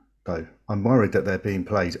much, though? I'm worried that they're being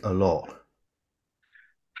played a lot,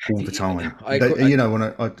 all the time.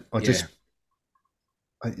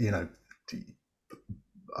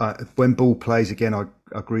 When Ball plays again, I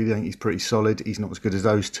agree. I think he's pretty solid. He's not as good as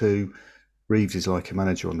those two. Reeves is like a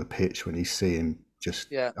manager on the pitch when you see him,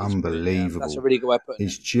 just unbelievable. That's a really good way of putting it.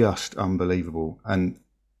 He's just unbelievable. And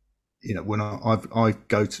when I've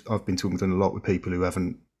been to Wimbledon a lot with people who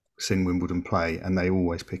haven't seen Wimbledon play, and they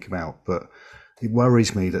always pick him out. But it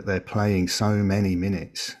worries me that they're playing so many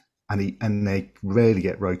minutes, and they rarely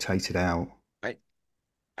get rotated out. I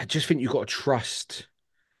just think you've got to trust.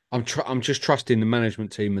 I'm just trusting the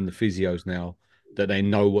management team and the physios now, that they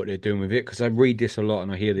know what they're doing with it, because I read this a lot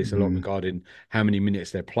and I hear this a lot regarding how many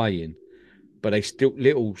minutes they're playing, but they still,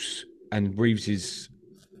 Little's and Reeves's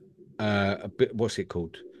a bit, what's it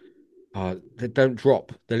called? They don't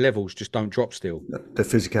drop. The levels just don't drop still. The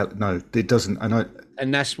physical, no, it doesn't.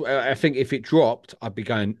 And that's, I think if it dropped, I'd be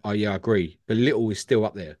going, oh yeah, I agree. But Little is still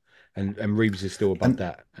up there, and Reeves is still above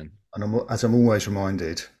that. And And as I'm always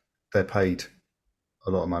reminded, they're paid a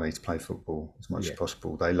lot of money to play football as much as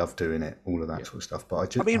possible. They love doing it, all of that sort of stuff.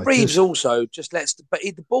 But Reeves also just lets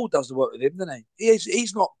the ball does the work with him, doesn't he?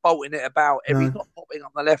 He's not bolting it about. He's not popping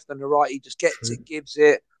up the left and the right. He just gets it, gives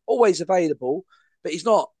it, always available. But he's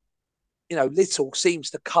not, Little seems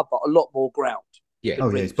to cover a lot more ground. Yeah. Oh,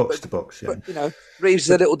 yeah, he's box to box. Yeah. But, Reeves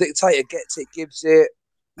is a little dictator, gets it, gives it.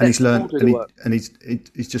 And he's learned, and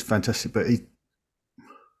he's just fantastic. But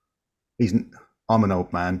I'm an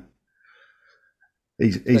old man.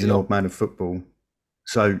 He's an old man of football,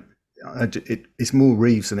 so it's more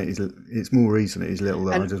Reeves than it is. It's more Reeves than it is Little.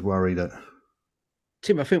 That I just worry that.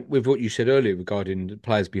 Tim, I think with what you said earlier regarding the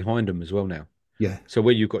players behind them as well now. Yeah. So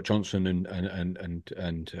where you've got Johnson and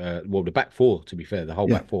the back four, to be fair, the whole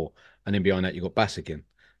back four, and then behind that you've got Bass again.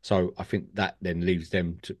 So I think that then leaves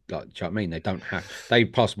them to, like, do you know what I mean? They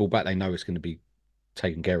pass the ball back. They know it's going to be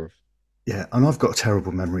taken care of. Yeah, and I've got a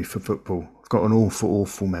terrible memory for football. I've got an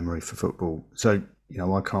awful memory for football. So,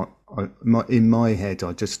 I can't. In my head,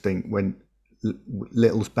 I just think when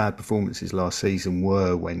Little's bad performances last season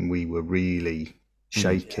were when we were really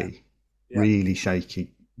shaky, really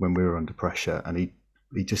shaky when we were under pressure, and he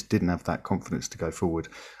just didn't have that confidence to go forward.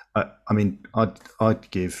 I'd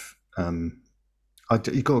give.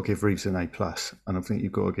 You've got to give Reeves an A+, and I think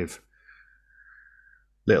you've got to give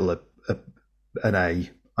Little an A.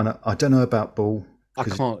 And I don't know about Ball. I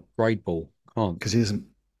can't grade Ball. Can't. Because he hasn't.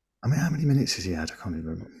 How many minutes has he had? I can't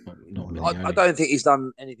even remember. I don't think he's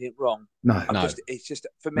done anything wrong. No. It's just,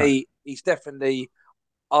 for me, he's definitely,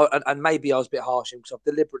 and maybe I was a bit harsh because I've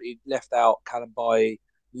deliberately left out Callum Bailly,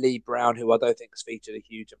 Lee Brown, who I don't think has featured a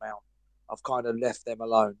huge amount. I've kind of left them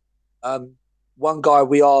alone. One guy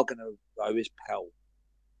we are going to go is Pell.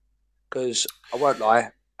 Because I won't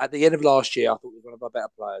lie, at the end of last year, I thought he was one of our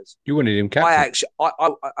better players. You wanted him captain? And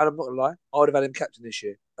I'm not going to lie, I would have had him captain this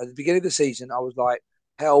year. At the beginning of the season, I was like,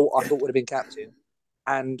 Pell, I thought would have been captain.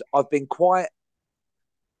 And I've been quite...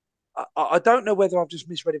 I don't know whether I've just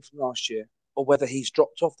misread him from last year or whether he's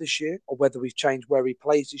dropped off this year or whether we've changed where he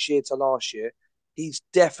plays this year to last year. He's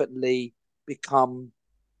definitely become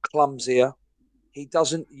clumsier. He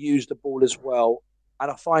doesn't use the ball as well.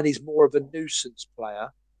 And I find he's more of a nuisance player.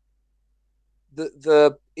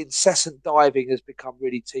 The incessant diving has become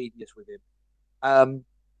really tedious with him. And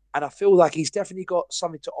I feel like he's definitely got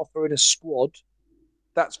something to offer in a squad.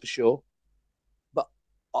 That's for sure. But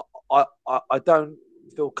I don't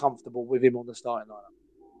feel comfortable with him on the starting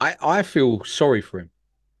lineup. I feel sorry for him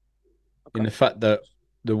in the fact that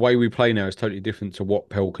the way we play now is totally different to what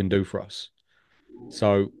Pell can do for us.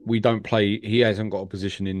 So we don't play. He hasn't got a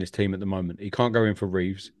position in this team at the moment. He can't go in for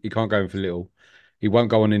Reeves. He can't go in for Little. He won't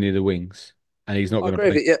go on any of the wings, and he's not going to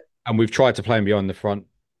play. And we've tried to play him behind the front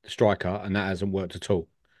striker, and that hasn't worked at all.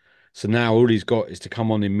 So now all he's got is to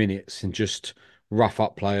come on in minutes and just rough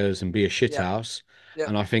up players and be a shithouse. Yeah.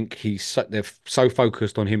 And I think they're so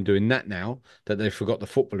focused on him doing that now that they forgot the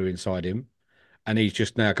footballer inside him. And he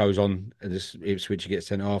just now goes on, this Ipswich, he gets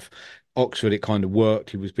sent off. Oxford, it kind of worked.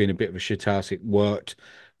 He was being a bit of a shithouse. It worked.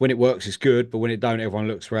 When it works, it's good. But when it don't, everyone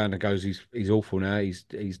looks around and goes, he's awful now.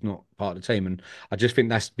 He's not part of the team. And I just think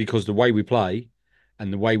that's because the way we play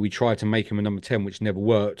and the way we try to make him a number 10, which never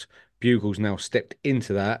worked, Bugle's now stepped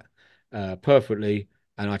into that perfectly.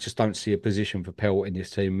 And I just don't see a position for Pell in this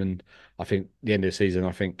team. And I think at the end of the season,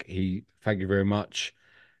 I think thank you very much.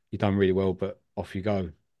 You've done really well, but off you go.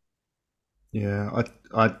 Yeah,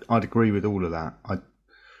 I'd agree with all of that. I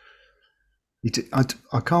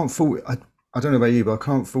can't fault. I don't know about you, but I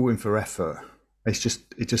can't fault him for effort. It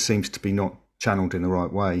just seems to be not channeled in the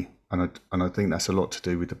right way, and I think that's a lot to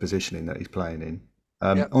do with the positioning that he's playing in.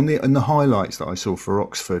 On the highlights that I saw for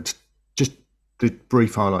Oxford, just the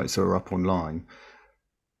brief highlights that are up online,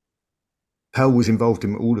 Pell was involved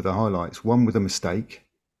in all of the highlights. One with a mistake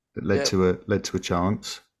that led to a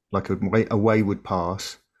chance, like a wayward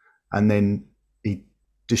pass. And then he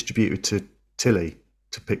distributed to Tilly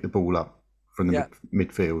to pick the ball up from the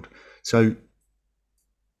midfield. So,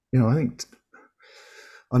 I think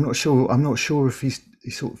I'm not sure if he's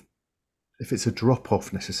sort of, if it's a drop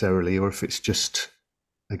off necessarily, or if it's just,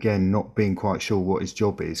 again, not being quite sure what his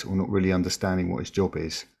job is, or not really understanding what his job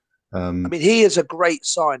is. He is a great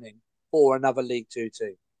signing for another League Two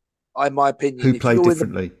team, in my opinion. Who played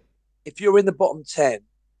differently? If you're in the bottom 10.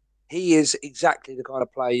 He is exactly the kind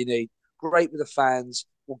of player you need. Great with the fans,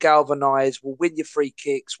 will galvanise, will win your free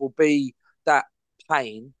kicks, will be that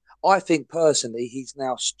pain. I think personally he's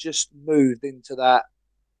now just moved into that,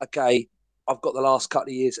 okay, I've got the last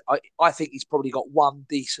couple of years. I think he's probably got one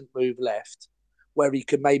decent move left where he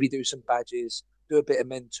could maybe do some badges, do a bit of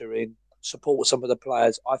mentoring, support some of the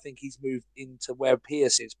players. I think he's moved into where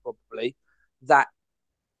Pearce is probably. That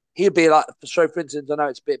he'd be like, so for instance, I know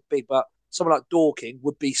it's a bit big, but someone like Dorking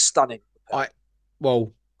would be stunning. I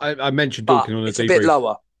mentioned Dorking on the debrief. It's a bit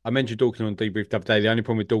lower. I mentioned Dorking on debrief the other day. The only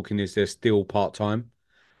problem with Dorking is they're still part-time,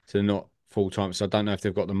 so they're not full-time. So I don't know if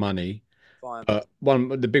they've got the money. Fine. But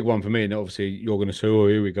the big one for me, and obviously you're going to say, oh,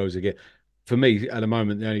 here he goes again. For me, at the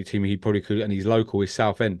moment, the only team he probably could, and he's local, is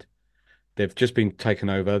Southend. They've just been taken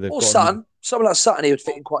over. Sutton. Someone like Sutton, he would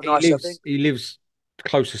fit in quite nicely, I think. He lives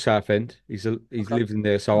close to Southend. He's lived in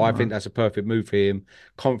there, so I think that's a perfect move for him.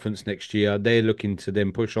 Conference next year, they're looking to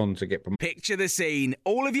then push on to get promoted. Picture the scene.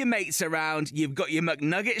 All of your mates around, you've got your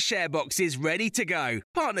McNugget share boxes ready to go.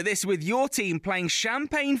 Partner this with your team playing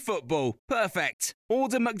champagne football. Perfect.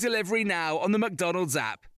 Order McDelivery now on the McDonald's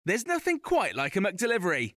app. There's nothing quite like a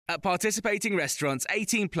McDelivery. At participating restaurants,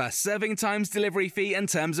 18 plus, serving times, delivery fee and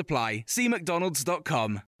terms apply. See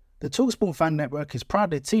mcdonalds.com. The TalkSport Fan Network is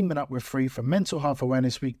proudly teaming up with Free for Mental Health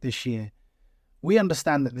Awareness Week this year. We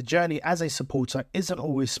understand that the journey as a supporter isn't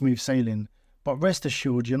always smooth sailing, but rest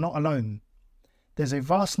assured you're not alone. There's a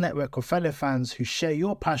vast network of fellow fans who share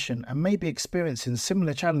your passion and may be experiencing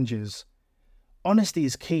similar challenges. Honesty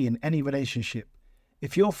is key in any relationship.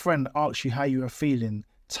 If your friend asks you how you are feeling,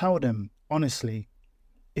 tell them honestly.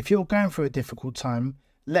 If you're going through a difficult time,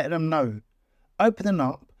 let them know. Opening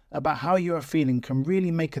up about how you are feeling can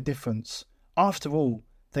really make a difference. After all,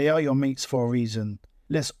 they are your mates for a reason.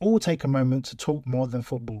 Let's all take a moment to talk more than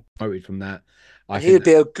football. From that, he'd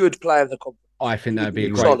be a good player in the company. I think that'd be a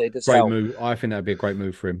great move. I think that'd be a great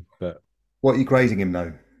move for him. But what are you grading him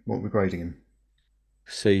though? What are we grading him?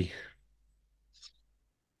 C.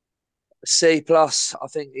 C plus. I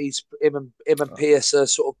think him and Pearce are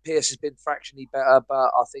sort of. Pearce has been fractionally better, but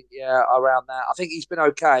I think around that. I think he's been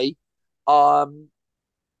okay.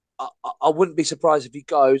 I wouldn't be surprised if he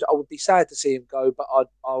goes. I would be sad to see him go, but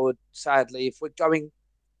I would sadly, if we're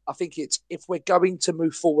going to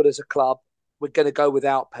move forward as a club, we're going to go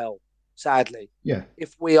without Pell. Sadly, yeah.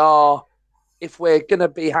 If we're going to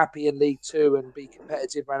be happy in League Two and be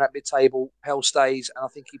competitive around that mid-table, Pell stays, and I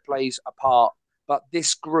think he plays a part. But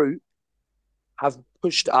this group have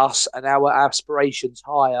pushed us and our aspirations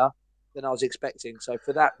higher than I was expecting. So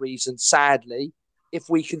for that reason, sadly, if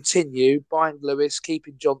we continue buying Lewis,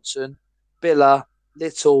 keeping Johnson, Billa,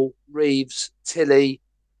 Little, Reeves, Tilly,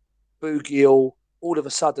 Bougiel, all of a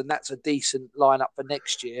sudden that's a decent lineup for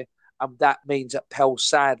next year. And that means that Pell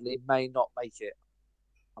sadly may not make it,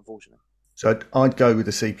 unfortunately. So I'd go with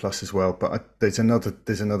the C plus as well. But there's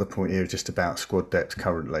another point here just about squad depth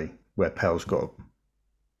currently, where Pell's got.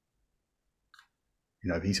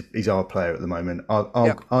 He's our player at the moment.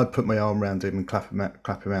 I'd put my arm around him and clap him out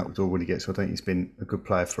the door when he gets. I think he's been a good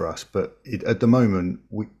player for us. But at the moment,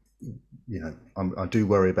 I do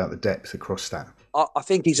worry about the depth across that. I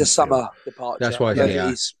think he's a summer departure. That's why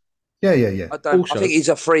he's. Yeah. I think he's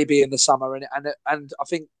a freebie in the summer, and I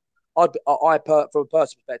think from a personal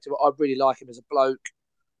perspective, I really like him as a bloke.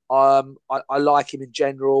 I like him in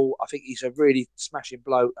general. I think he's a really smashing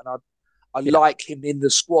bloke, and I like him in the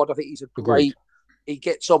squad. I think he's a great. Agreed. He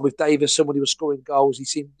gets on with Davison when he was scoring goals. He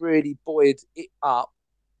seemed really buoyed it up,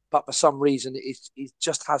 but for some reason, it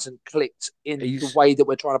just hasn't clicked in the way that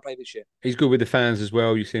we're trying to play this year. He's good with the fans as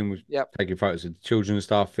well. You see him taking photos of the children and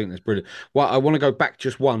stuff. I think that's brilliant. Well, I want to go back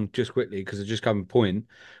just quickly because I just come to a point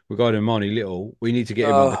regarding Marnie Little. We need to get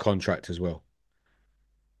him under contract as well.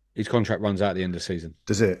 His contract runs out at the end of the season.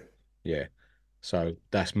 Does it? Yeah. So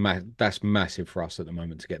that's massive for us at the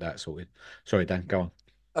moment to get that sorted. Sorry, Dan, go on.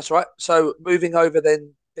 That's right. So moving over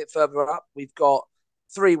then a bit further up, we've got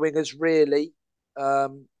three wingers really.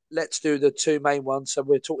 Let's do the two main ones. So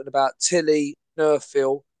we're talking about Tilly,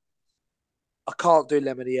 Nerfield. I can't do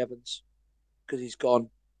Lemony Evans because he's gone.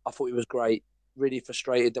 I thought he was great. Really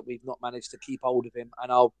frustrated that we've not managed to keep hold of him. And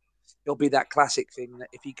it'll be that classic thing that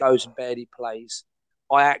if he goes and barely plays,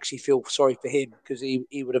 I actually feel sorry for him because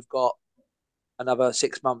he would have got another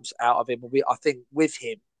 6 months out of him. I think with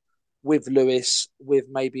him, with Lewis, with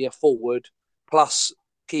maybe a forward, plus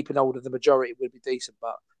keeping hold of the majority would be decent.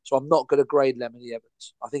 But so I'm not going to grade Lemony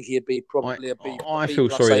Evans. I think he'd be probably a B. I feel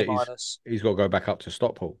sorry that he's got to go back up to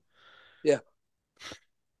Stockport. Yeah.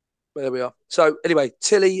 Well, there we are. So anyway,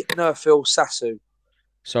 Tilly, Nerfield, Sasu.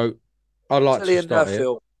 So I'd like Tilly to start and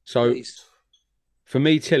Nerfield, here. So please. For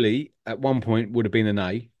me, Tilly at one point would have been an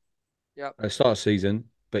A. Yeah. At the start of the season,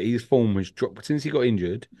 but his form was dropped since he got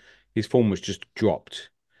injured. His form was just dropped.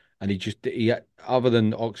 And he other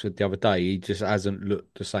than Oxford the other day, he just hasn't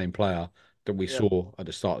looked the same player that we saw at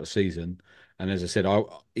the start of the season. And as I said,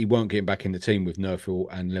 he won't get back in the team with Nerfield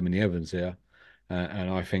and Lemony Evans there.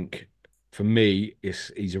 And I think for me,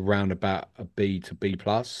 he's around about a B to B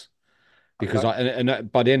plus. Because Okay.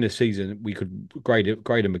 by the end of the season, we could grade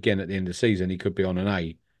him again at the end of the season. He could be on an A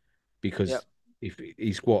Yep. because if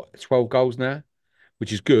he's got 12 goals now,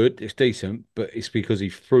 which is good, it's decent, but it's because he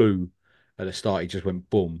flew at the start. He just went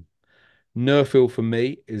boom. Nerfil for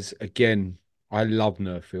me is again, I love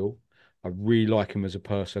Nerfil. I really like him as a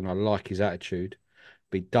person. I like his attitude,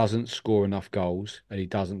 but he doesn't score enough goals and he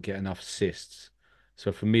doesn't get enough assists.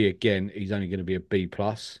 So for me, again, he's only going to be a B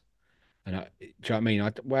plus. And do you know what I mean?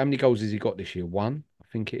 Well, how many goals has he got this year? One, I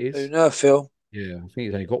think it Who is. know, Phil? Yeah, I think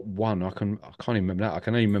he's only got one. I can't even remember that. I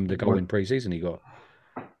can only remember the goal in pre-season he got.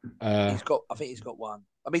 I think he's got one.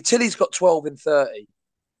 I mean, Tilly's got 12 in 30, Yeah,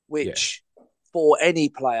 which for any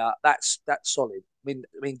player, that's solid. I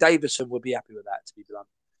mean, Davison would be happy with that, to be blunt.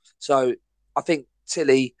 So I think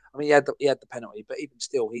Tilly. I mean, he had the penalty, but even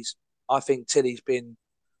still, I think Tilly's been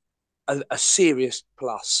a serious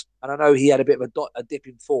plus. And I know he had a bit of a dip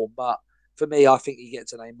in form, but for me, I think he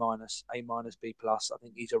gets an A minus, B plus. I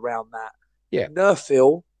think he's around that. yeah.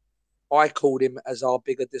 Nerfil, I called him as our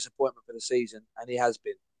bigger disappointment for the season, and he has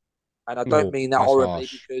been. And I don't Oh, mean that that's horribly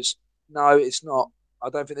harsh. because no, it's not. I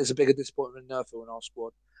don't think there's a bigger disappointment than Nerfil in our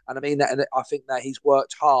squad. And I mean that, and I think that he's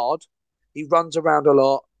worked hard. He runs around a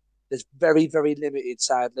lot. There's very, very limited,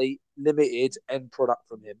 sadly, limited end product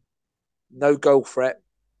from him. No goal threat.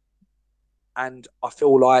 And I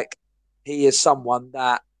feel like he is someone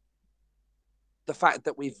that the fact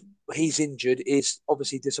that he's injured is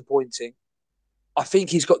obviously disappointing. I think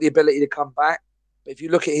he's got the ability to come back, but if you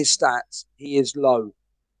look at his stats, he is low,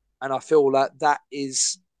 and I feel like that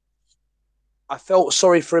is. I felt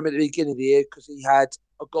sorry for him at the beginning of the year because he had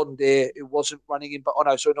a Gondir who wasn't running in, but oh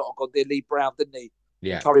no, sorry, not a Gondir, Lee Brown, didn't he?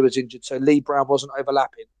 When Yeah, Curry was injured, so Lee Brown wasn't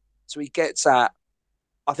overlapping, so he gets that.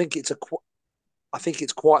 I think it's a I think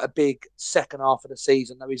it's quite a big second half of the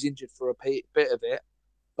season, though he's injured for a bit of it.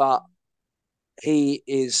 But he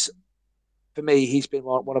is, for me, he's been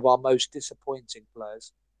one of our most disappointing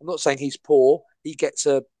players. I'm not saying he's poor. He gets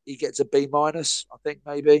a B minus. I think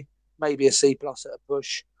maybe a C plus at a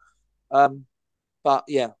push. Um, but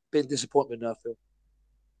yeah, been disappointment, Nerfil.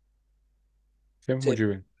 Tim, what Tim, do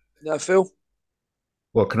you think? Nerfil,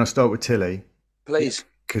 Well, can I start with Tilly? Yeah, please.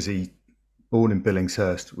 Because he born in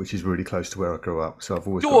Billingshurst, which is really close to where I grew up. So I've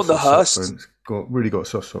always You're got a on the soft spot for Hurst. him. Really got a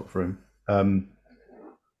soft spot for him.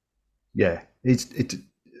 Yeah,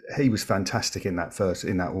 he was fantastic in that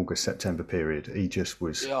August September period. He just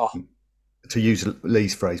was, Yeah, to use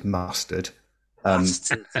Lee's phrase, mustard.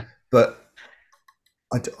 bastard. But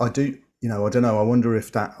I do, I don't know. I wonder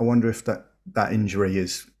if that injury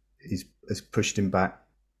has pushed him back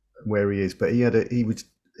where he is. But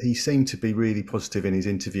he seemed to be really positive in his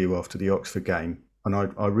interview after the Oxford game, and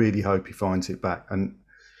I really hope he finds it back. And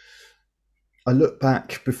I look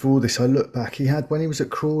back before this. He had, when he was at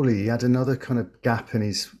Crawley, he had another kind of gap in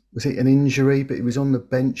his. Was it an injury? But he was on the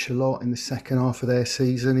bench a lot in the second half of their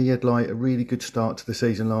season. He had like a really good start to the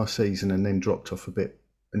season last season, and then dropped off a bit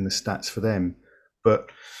in the stats for them. But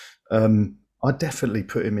I definitely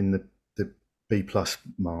put him in the B plus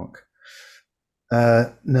mark.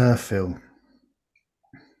 Nerfil.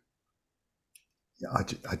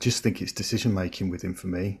 I just think it's decision making with him for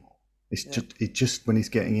me. It's just when he's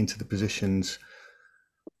getting into the positions,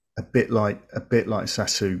 a bit like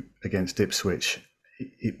Sasu against Ipswich.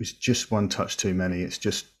 It was just one touch too many. It's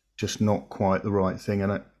just not quite the right thing.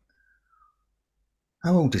 And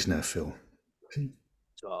how old is Nerfil?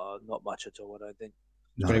 Not much at all, I don't think.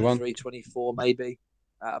 No. 23, 24 maybe,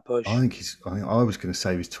 at a push. I think I was going to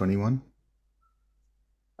say he's 21.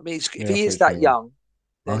 I mean, if Yeah, he is pretty that sure. young,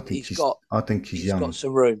 I then think he's he's young. got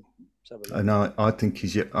some room. And I think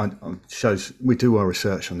he's. Shows we do our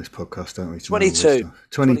research on this podcast, don't we? 22.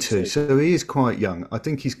 22. So he is quite young. I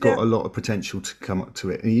think he's got a lot of potential to come up to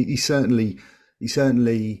it. And he certainly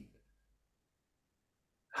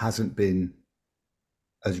hasn't been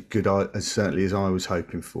as good as I was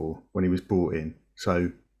hoping for when he was brought in.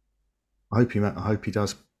 So I hope he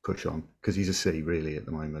does push on, because he's a C really at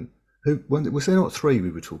the moment. Was there not three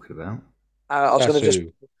we were talking about? I was going to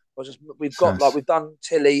Sasu. we've got Sass. we've done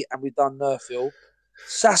Tilly and we've done Nerfil.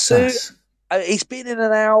 Sasu, he's been in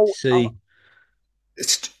and out. See,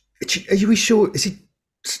 Are you sure? Is he?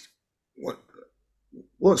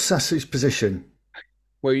 What's Sassu's position?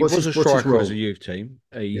 well, he What's was his- a what's his striker as a role? youth team.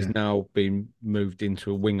 He's Yeah. now been moved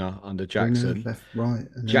into a winger under Jackson. Winger, left, right. And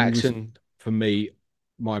then Jackson, for me,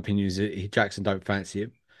 my opinion is that Jackson don't fancy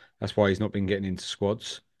him. That's why he's not been getting into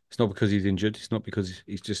squads. It's not because he's injured. It's not because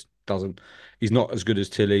he's just doesn't. He's not as good as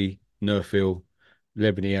Tilly, Nerfil,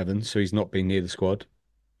 Lebany Evans, so he's not been near the squad.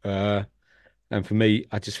 And for me,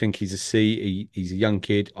 I just think he's a C. He's a young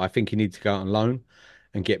kid. I think he needs to go out on loan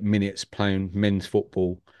and get minutes playing men's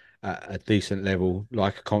football at a decent level,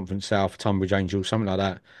 like a Conference South, Tunbridge Angels, something like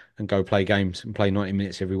that, and go play games and play 90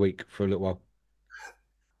 minutes every week for a little while.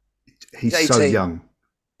 He's so young.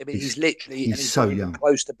 I mean, he's so not even young,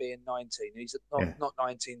 close to being 19. He's not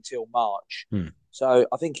 19 till March. So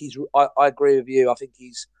I think I agree with you. I think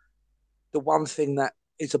he's the one thing that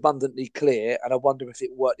is abundantly clear, and I wonder if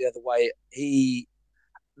it worked the other way.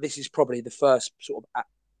 This is probably the first sort of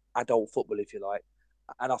adult football, if you like,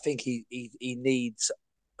 and I think he needs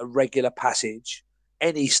a regular passage,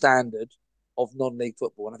 any standard of non-league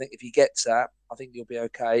football. And I think if he gets that, I think he'll be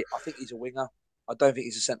okay. I think he's a winger. I don't think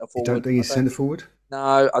he's a centre forward. You don't think he's centre forward?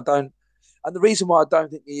 No, I don't. And the reason why I don't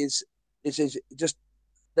think he is just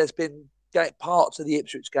there's been parts of the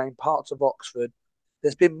Ipswich game, parts of Oxford.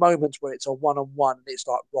 There's been moments where it's a one-on-one and it's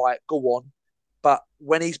like, right, go on. But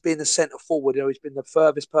when he's been the centre forward, he's been the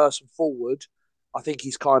furthest person forward, I think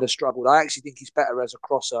he's kind of struggled. I actually think he's better as a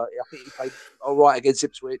crosser. I think he played all right against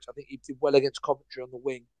Ipswich. I think he did well against Coventry on the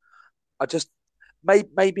wing. I just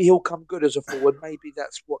maybe he'll come good as a forward. Maybe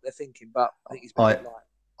that's what they're thinking. But I think he's been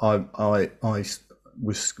I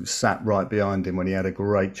was sat right behind him when he had a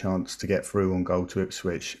great chance to get through on goal to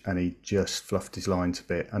Ipswich, and he just fluffed his lines a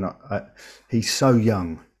bit. And he's so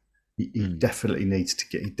young. He definitely needs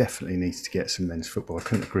to get some men's football. I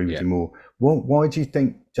couldn't agree with you more. Why do you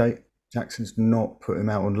think Jackson's not put him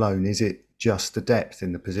out on loan? Is it just the depth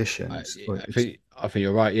in the position? I think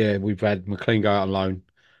you're right. Yeah, we've had McLean go out on loan.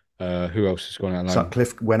 Who else has gone out on loan?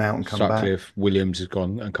 Sutcliffe went out and come back. Williams has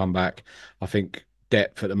gone and come back. I think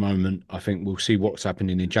depth at the moment. I think we'll see what's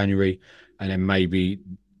happening in January, and then maybe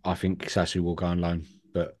I think Sasu will go on loan.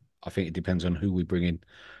 But I think it depends on who we bring in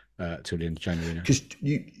till the end of January. Because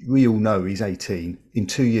we all know he's 18. In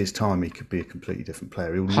 2 years' time, he could be a completely different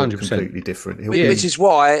player. He'll look 100%. Completely different. Which is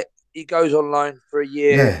why he goes on loan for a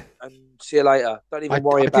year and see you later. Don't even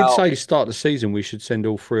worry about. I did say start the season we should send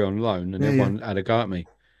all three on loan, and everyone had a go at me.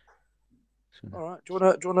 So. All right. Do you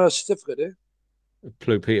want a certificate, do?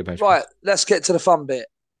 Blue Peter badge. Right, let's get to the fun bit.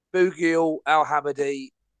 Bougiel, Al Hamadi,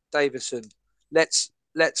 Davison. Let's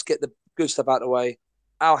get the good stuff out of the way.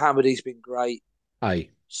 Al Hamadi's been great.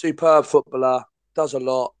 Superb footballer, does a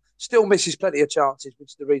lot. Still misses plenty of chances,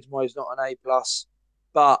 which is the reason why he's not an A+.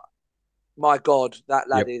 But my God, that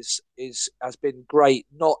lad has been great,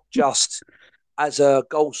 not just as a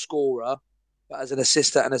goal scorer, but as an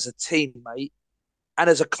assistant and as a teammate and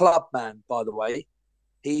as a club man, by the way.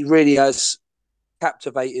 He really has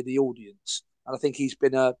captivated the audience. And I think he's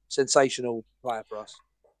been a sensational player for us.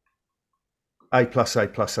 A+,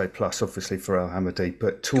 obviously for Al Hamadi.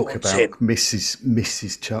 But talk about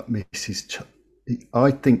Mrs. Chuck.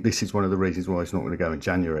 I think this is one of the reasons why he's not going to go in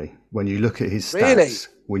January. When you look at his stats,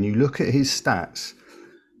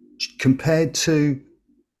 compared to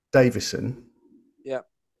Davison,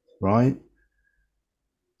 right?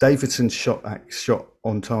 Davidson's shot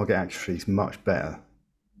on target accuracy is much better.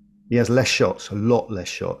 He has less shots, a lot less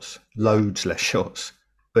shots, loads less shots,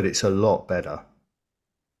 but it's a lot better.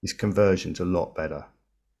 His conversion's a lot better.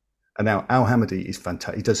 And now Al Hamadi is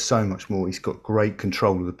fantastic. He does so much more. He's got great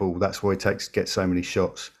control of the ball. That's why he gets so many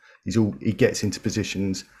shots. He gets into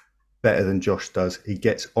positions better than Josh does. He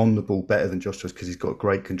gets on the ball better than Josh does because he's got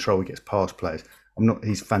great control. He gets past players.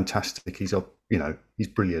 He's fantastic. He's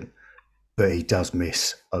brilliant, but he does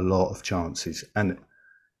miss a lot of chances. And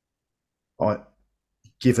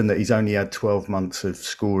given that he's only had 12 months of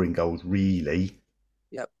scoring goals, really,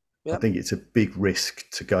 I think it's a big risk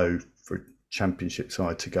to go for a championship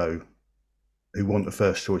side who want a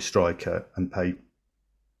first choice striker and pay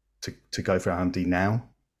to go for Hamdi now.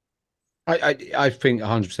 I think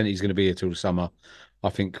 100% he's going to be here till the summer. I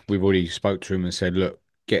think we've already spoke to him and said, look,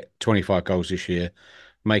 get 25 goals this year,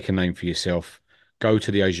 make a name for yourself, go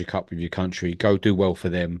to the Asia Cup with your country, go do well for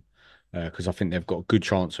them, because I think they've got a good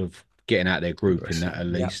chance of getting out of their group in that at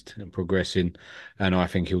least and progressing. And I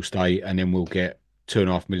think he'll stay, and then we'll get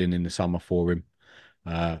 £2.5 million in the summer for him.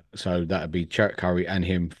 So that would be Cherry Curry and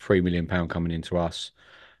him, £3 million coming into us.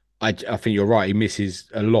 I think you're right. He misses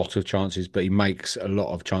a lot of chances, but he makes a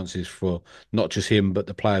lot of chances for not just him, but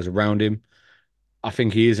the players around him. I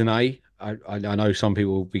think he is an A. I know some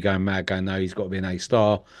people will be going mad, going, no, he's got to be an A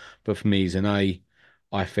star. But for me, he's an A.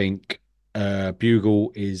 I think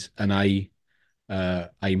Bugle is an A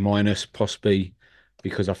minus possibly,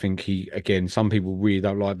 because I think some people really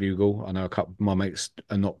don't like Bugle. I know a couple of my mates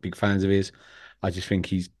are not big fans of his. I just think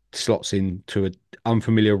he slots into an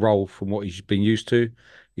unfamiliar role from what he's been used to.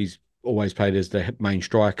 He's always played as the main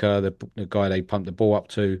striker, the guy they pump the ball up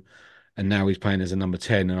to, and now he's playing as a number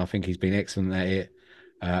 10, and I think he's been excellent at it.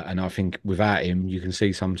 And I think without him, you can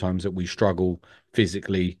see sometimes that we struggle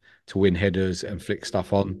physically to win headers and flick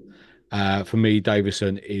stuff on. For me,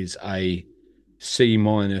 Davison is a C-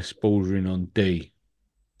 bordering on D.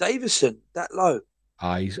 Davison, that low?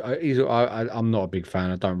 I'm not a big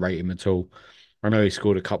fan. I don't rate him at all. I know he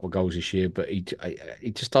scored a couple of goals this year, but he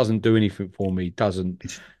just doesn't do anything for me. He doesn't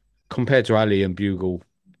compared to Ali and Bugle.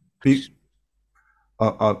 I'm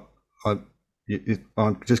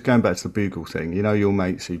just going back to the Bugle thing. You know your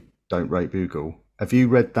mates who don't rate Bugle. Have you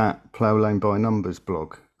read that Plough Lane by Numbers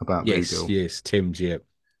blog about Bugle? Yes, Tim's, yeah.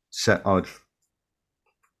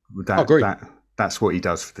 That's what he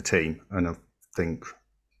does for the team, and I think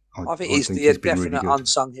he's the definite really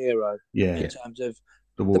unsung hero. Yeah, in terms of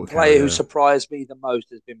the player who surprised me the most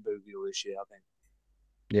has been Bugle this year. I think.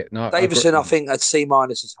 Yeah, no. Davison, I think at C-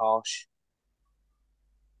 is harsh.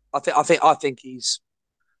 I think he's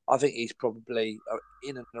probably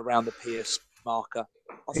in and around the Pearce marker.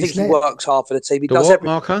 I think he works hard for the team. He does everything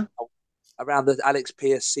marker around the Alex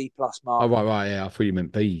Pearce C+ marker. Oh right, yeah. I thought you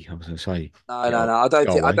meant B. I was going to say. No. I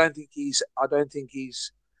don't think he's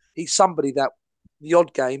somebody that the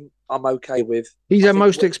odd game I'm okay with. He's our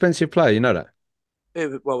most expensive player. You know that.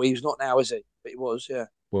 Well, he's not now, is he? But he was, yeah.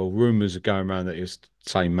 Well, rumours are going around that he's the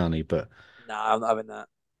same money, but no, I'm not having that.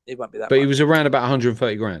 It won't be that. But he was around about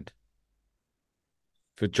 130 grand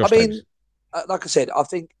for Josh Davis. Like I said, I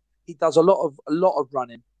think he does a lot of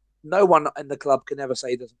running. No one in the club can ever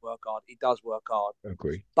say he doesn't work hard. He does work hard. I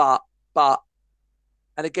agree. But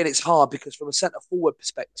and again, it's hard because from a centre forward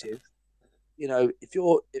perspective, you know,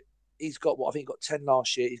 he's got what I think he got 10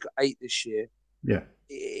 last year. He's got 8 this year. Yeah,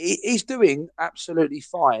 he's doing absolutely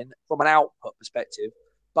fine from an output perspective.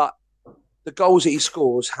 But the goals that he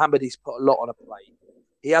scores, Hamidi's put a lot on a plate.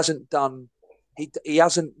 He hasn't done. He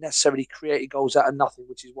hasn't necessarily created goals out of nothing,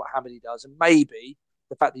 which is what Hamidi does. And maybe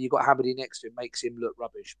the fact that you've got Hamidi next to him makes him look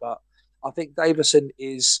rubbish. But I think Davison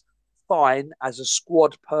is fine as a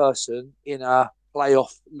squad person in a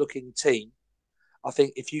playoff-looking team. I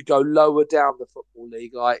think if you go lower down the Football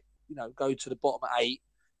League, like, you know, go to the bottom 8,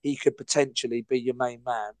 he could potentially be your main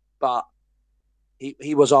man. But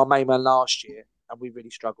he was our main man last year, and we really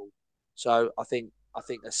struggled. So I think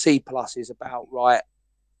a C+ is about right.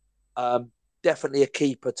 Definitely a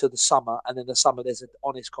keeper to the summer, and then the summer there's an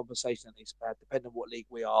honest conversation that needs to be had, depending on what league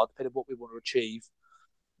we are, depending on what we want to achieve,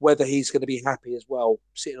 whether he's going to be happy as well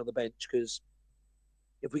sitting on the bench. Because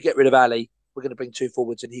if we get rid of Ali, we're going to bring 2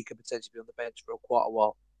 forwards, and he could potentially be on the bench for quite a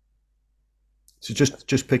while. So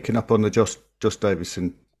just picking up on the Josh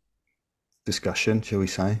Davison discussion, shall we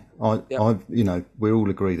say? We all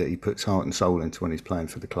agree that he puts heart and soul into when he's playing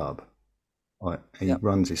for the club. He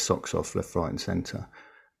runs his socks off left, right, and centre.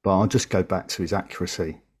 But I'll just go back to his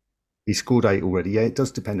accuracy. He scored 8 already. Yeah, it does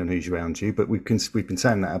depend on who's around you, but we've been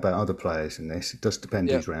saying that about other players in this. It does depend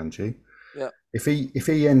who's around you. Yeah. If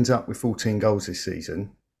he ends up with 14 goals this season,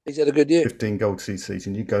 he's had a good year. 15 goals this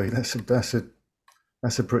season, you go, that's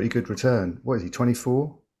a pretty good return. What is he?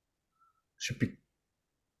 24? Should be.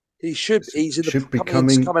 He should. He's in the should be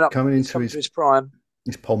coming into his prime.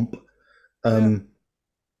 His pomp.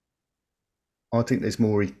 I think there's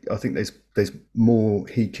more. I think there's more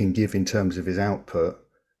he can give in terms of his output.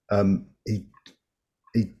 He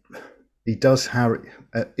does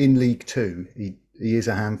in League Two. He is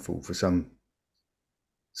a handful for some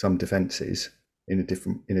defences in a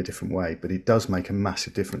different way, but he does make a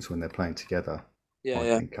massive difference when they're playing together.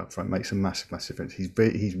 I think up front makes a massive difference.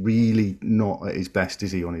 He's really not at his best,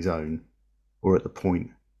 is he, on his own, or at the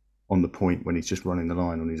point when he's just running the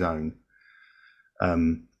line on his own.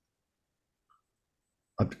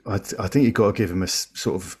 I think you've got to give him a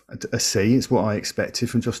sort of a C. It's what I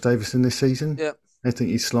expected from Josh Davison this season. Yeah, I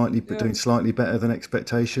think he's doing slightly better than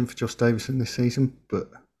expectation for Josh Davison this season.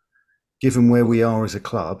 But given where we are as a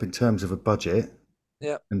club in terms of a budget,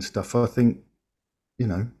 and stuff, I think, you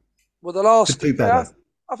know. Well, the last do better.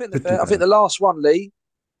 I think the last one, Lee,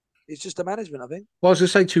 is just the management. I think. Well, I was going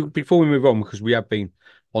to say too, before we move on, because we have been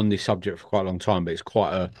on this subject for quite a long time, but it's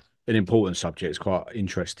quite an important subject. It's quite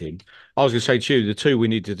interesting. I was going to say to you, the two we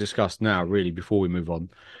need to discuss now, really, before we move on,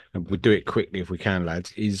 and we'll do it quickly if we can,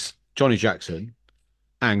 lads, is Johnny Jackson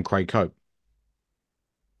and Craig Cope.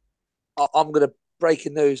 I'm going to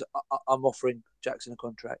breaking news. I'm offering Jackson a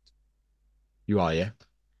contract. You are, yeah.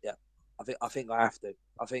 Yeah, I think I have to.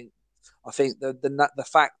 I think the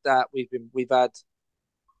fact that we've had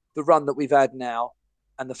the run that we've had now,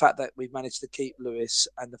 and the fact that we've managed to keep Lewis,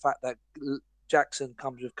 and the fact that Jackson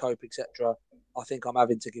comes with Cope, etc. I think I'm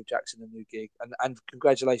having to give Jackson a new gig, and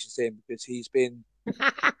congratulations to him, because he's been.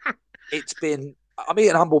 It's been I'm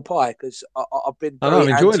eating humble pie because I've been. I'm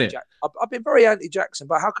enjoying it. I've been very anti-Jackson,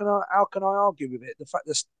 but how can I argue with it? The fact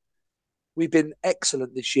that we've been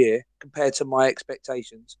excellent this year compared to my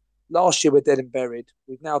expectations. Last year we're dead and buried.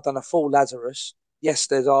 We've now done a full Lazarus. Yes,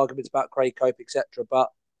 there's arguments about Craig Cope, etc., but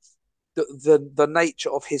the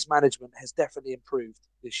nature of his management has definitely improved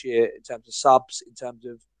this year in terms of subs, in terms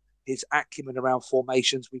of his acumen around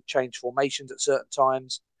formations. We've changed formations at certain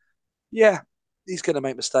times. Yeah, he's going to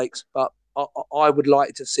make mistakes, but I would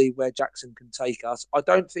like to see where Jackson can take us. I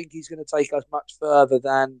don't think he's going to take us much further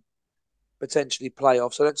than potentially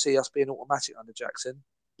playoffs. I don't see us being automatic under Jackson,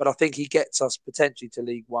 but I think he gets us potentially to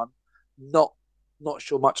League One. Not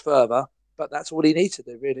sure much further, but that's all he needs to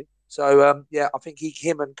do, really. So, I think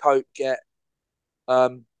him and Cope get.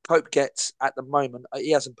 Cope gets at the moment.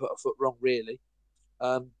 He hasn't put a foot wrong, really.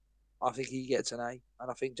 I think he gets an A, and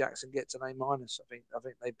I think Jackson gets an A minus. I think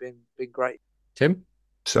they've been great. Tim?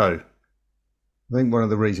 So, I think one of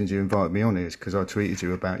the reasons you invited me on is because I tweeted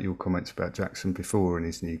you about your comments about Jackson before and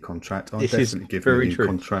his new contract. I'd definitely give him a new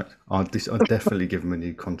contract. I'd definitely give him a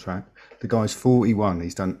new contract. The guy's 41.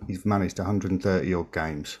 He's managed 130 odd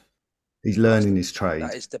games. He's learning his trade.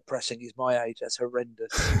 That is depressing. He's my age. That's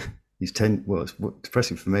horrendous. He's 10. Well, it's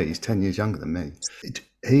depressing for me. He's 10 years younger than me.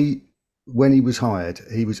 When he was hired,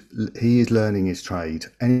 he is learning his trade.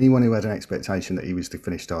 Anyone who had an expectation that he was the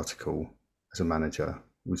finished article as a manager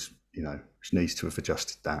was, needs to have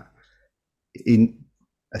adjusted that. In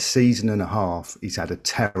a season and a half, he's had a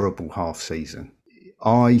terrible half season.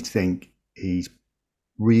 I think he's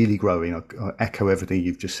really growing. I echo everything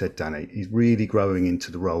you've just said, Danny. He's really growing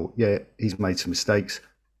into the role. Yeah, he's made some mistakes.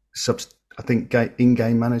 I think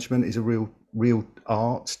in-game management is a real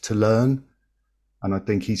art to learn, and I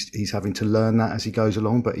think he's having to learn that as he goes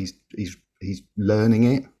along. But he's learning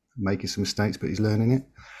it, making some mistakes, but he's learning it.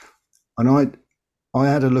 And I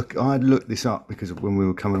had looked this up because when we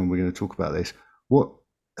were coming on, we're going to talk about this.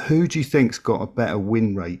 Who do you think's got a better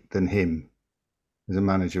win rate than him as a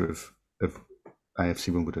manager of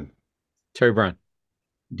AFC Wimbledon? Terry Brown.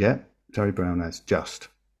 Yeah, Terry Brown has just.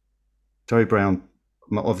 Terry Brown,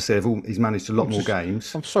 obviously, he's managed a lot more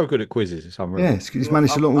games. I'm so good at quizzes. It's unreal. Yeah, he's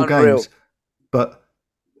managed a lot more games. But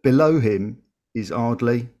below him is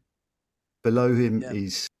Ardley. Below him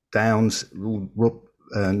is Downs,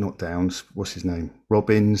 not Downs. What's his name?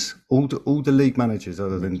 Robbins. All the league managers,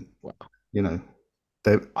 other than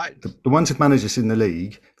the ones who've managed us in the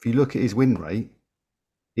league. If you look at his win rate,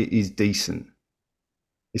 it is decent.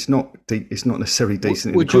 It's not necessarily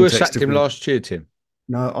decent. Would you have sacked him last year, Tim?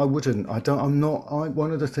 No, I wouldn't.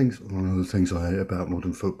 One of the things I hate about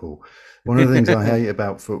modern football. One of the things I hate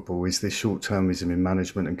about football is this short-termism in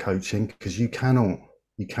management and coaching, because you cannot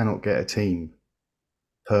get a team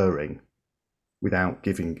purring without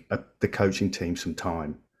giving the coaching team some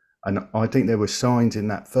time. And I think there were signs in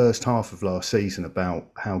that first half of last season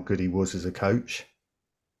about how good he was as a coach.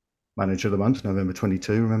 Manager of the month, November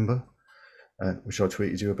 22, remember? Which I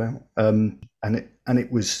tweeted you about. And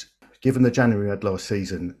it was, given the January he had last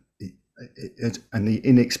season and the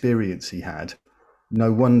inexperience he had,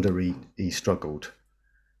 no wonder he struggled.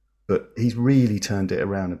 But he's really turned it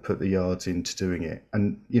around and put the yards into doing it.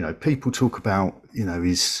 And, people talk about,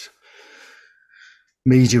 his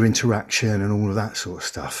media interaction and all of that sort of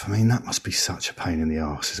stuff. I mean, that must be such a pain in the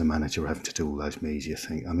arse as a manager having to do all those media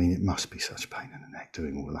things. I mean, it must be such a pain in the neck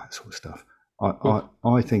doing all of that sort of stuff.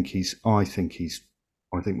 I think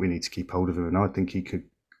we need to keep hold of him, and I think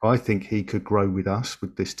he could grow with us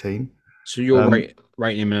with this team. So you're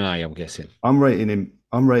rating him an A, I'm guessing. I'm rating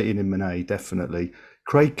him an A, definitely.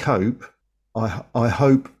 Craig Cope, I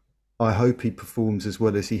hope he performs as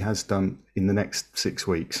well as he has done in the next 6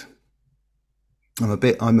 weeks. I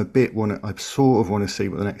sort of want to see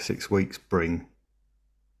what the next 6 weeks bring,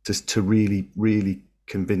 just to really, really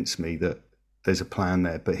convince me that there's a plan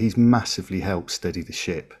there. But he's massively helped steady the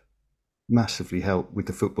ship, massively helped with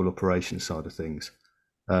the football operations side of things.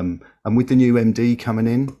 And with the new MD coming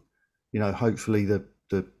in, hopefully the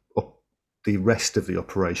rest of the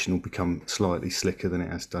operation will become slightly slicker than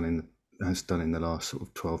it has done in the last sort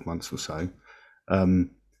of 12 months or so.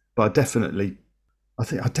 But I'd definitely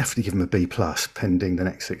give him a B+ pending the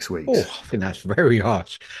next 6 weeks. Oh, I think that's very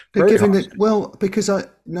harsh. Because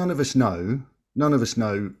none of us know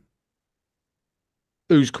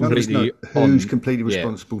who's completely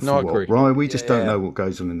responsible for what. Right? We just don't know what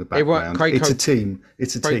goes on in the background. It's a team.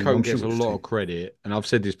 Craig Cope gets a lot of credit, and I've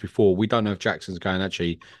said this before. We don't know if Jackson's going,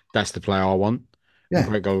 actually, that's the player I want. Yeah.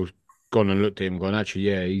 Craig Cope's gone and looked at him, gone, actually,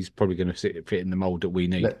 yeah, he's probably going to fit in the mould that we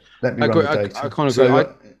need. Let me run the data. I kind of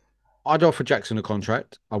agree. I'd offer Jackson a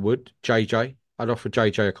contract. I would. JJ. I'd offer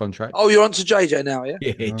JJ a contract. Oh, you're on to JJ now, yeah?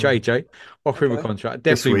 Yeah, JJ. Offer him a contract.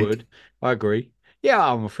 Definitely would. I agree. Yeah,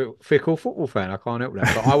 I'm a fickle football fan. I can't help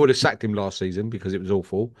that. But I would have sacked him last season because it was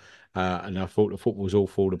awful. And I thought the football was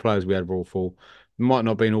awful. The players we had were awful. It might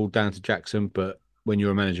not have been all down to Jackson, but when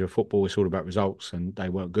you're a manager of football, it's all about results, and they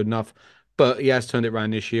weren't good enough. But he has turned it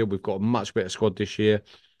around this year. We've got a much better squad this year.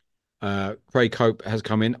 Craig Cope has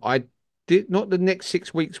come in. I did not the next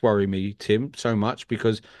 6 weeks worry me, Tim, so much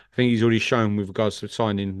because I think he's already shown with regards to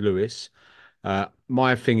signing Lewis.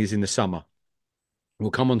 My thing is in the summer. We'll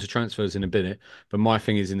come on to transfers in a minute, but my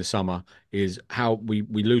thing is in the summer is how we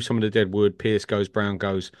lose some of the dead wood. Pierce goes, Brown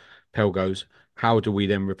goes, Pell goes. How do we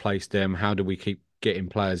then replace them? How do we keep getting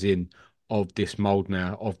players in of this mould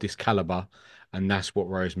now, of this caliber? And that's what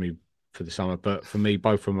worries me for the summer. But for me,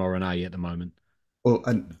 both of them are an A at the moment. Well,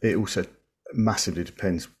 and it also massively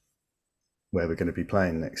depends where we're going to be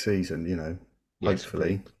playing next season. You know, Yes,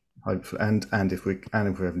 hopefully, and if we're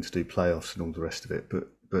having to do playoffs and all the rest of it.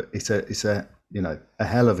 But it's a you know a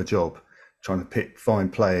hell of a job trying to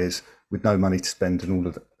find players with no money to spend and all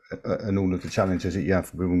of the challenges that you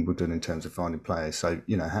have with Wimbledon in terms of finding players. So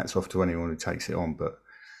you know, hats off to anyone who takes it on. But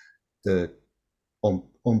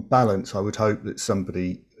on balance, I would hope that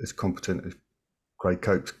somebody as competent as Craig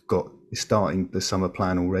Cope's is starting the summer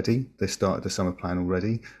plan already. They started the summer plan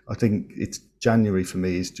already. I think it's January for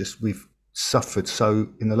me is just we've suffered so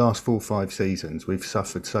in the last 4 or 5 seasons. We've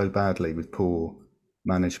suffered so badly with poor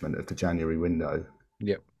management of the January window.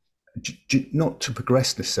 Yep. Not to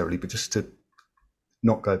progress necessarily, but just to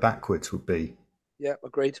not go backwards would be. Yeah,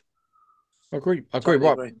 agreed. Agree. Totally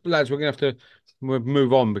Right, agree. lads, we're going to have to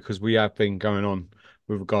move on because we have been going on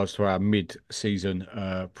with regards to our mid-season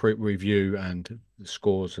review and the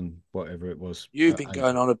scores and whatever it was. You've been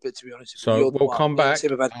going on a bit, to be honest. So we'll come back.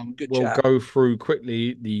 We'll chat. go through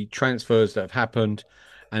quickly the transfers that have happened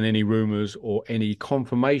and any rumours or any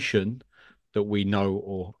confirmation that we know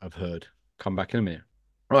or have heard. Come back in a minute.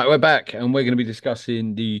 Right, we're back and we're going to be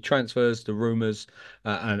discussing the transfers, the rumours,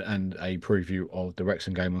 and a preview of the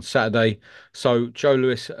Wrexham game on Saturday. So Joe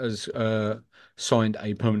Lewis has signed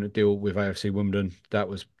a permanent deal with AFC Wimbledon. That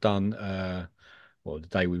was done the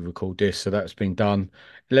day we record this, so that's been done.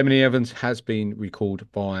 Lemony Evans has been recalled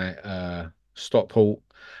by Stockport,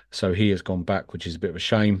 so he has gone back, which is a bit of a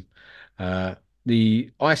shame. I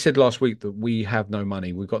said last week that we have no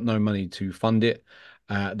money. We've got no money to fund it.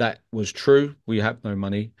 That was true. We have no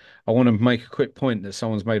money. I want to make a quick point that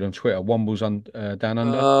someone's made on Twitter. Womble's down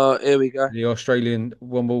under. Here we go. The Australian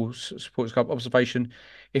Womble Sports Club observation.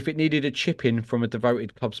 If it needed a chip in from a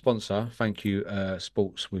devoted club sponsor, thank you,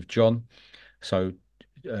 Sports with John. So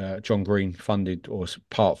John Green funded or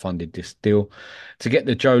part funded this deal. To get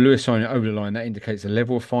the Joe Lewis signing over the line, that indicates the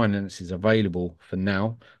level of finances available for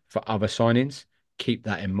now for other signings. Keep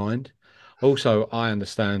that in mind. Also, I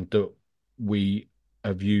understand that we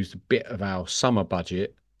have used a bit of our summer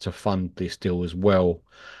budget to fund this deal as well,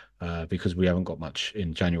 because we haven't got much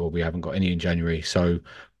in January. We haven't got any in January. So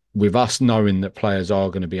with us knowing that players are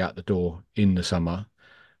going to be out the door in the summer,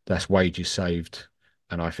 that's wages saved.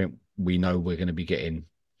 And I think we know we're going to be getting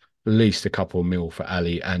at least a couple of mil for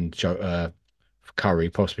Ali and Curry,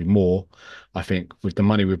 possibly more. I think with the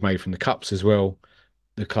money we've made from the Cups as well,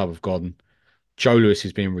 the club have gone. Joe Lewis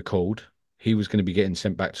is being recalled. He was going to be getting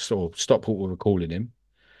sent back to Stockport were recalling him.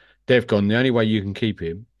 They've gone, the only way you can keep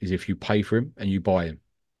him is if you pay for him and you buy him.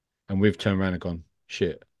 And we've turned around and gone,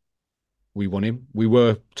 shit, we want him. We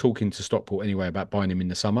were talking to Stockport anyway about buying him in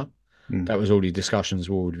the summer. That was all the discussions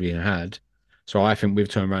were already being had. So I think we've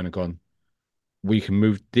turned around and gone, we can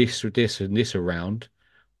move this and this around.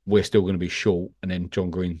 We're still going to be short. And then John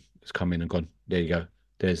Green has come in and gone, there you go.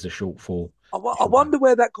 There's the shortfall. I wonder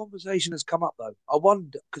where that conversation has come up, though. I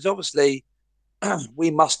wonder, because obviously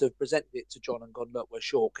we must have presented it to John and gone, look, we're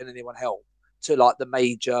short. Can anyone help? To like the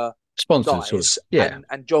major sponsors. Guys. Yeah.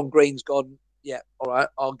 And John Green's gone, yeah, all right,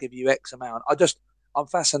 I'll give you X amount. I'm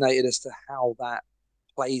fascinated as to how that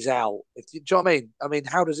plays out. Do you know what I mean? I mean,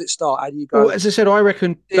 how does it start? How do you go? Well, as I said, I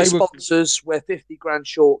reckon they sponsors, we're 50 grand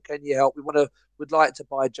short. Can you help? We'd like to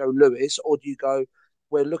buy Joe Lewis, or do you go,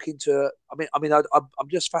 we're looking to, I'm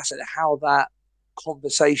just fascinated how that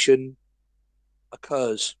conversation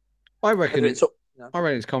occurs. I reckon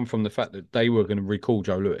it's come from the fact that they were going to recall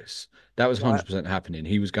Joe Lewis. That was 100% happening.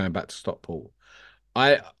 He was going back to Stockport.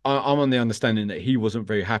 I'm on the understanding that he wasn't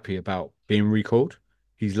very happy about being recalled.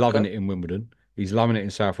 He's loving it in Wimbledon. He's loving it in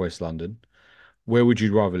Southwest London. Where would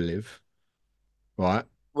you rather live? Right.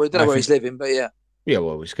 Well, I don't know where he's living, but yeah. Yeah,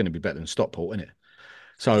 well, it's going to be better than Stockport, isn't it?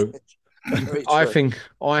 So I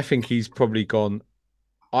think he's probably gone,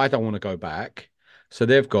 I don't want to go back. So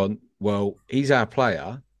they've gone, well, he's our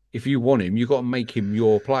player. if you want him, you've got to make him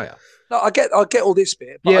your player. No, I get all this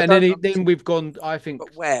bit. But yeah, and then we've gone. I think.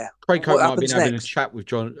 But where? Craig Cope might have been having next? a chat with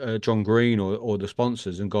John Green or the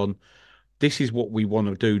sponsors and gone, this is what we want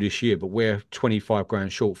to do this year, but we're 25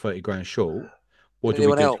 grand short, 30 grand short. What do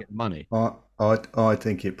we do to get the money? I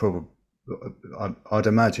think it probably. I'd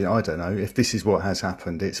imagine. I don't know if this is what has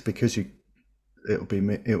happened. It's because it'll be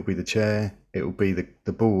the chair. It'll be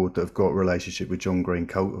the board that have got a relationship with John Green,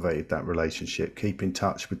 cultivated that relationship, keep in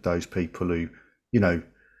touch with those people who,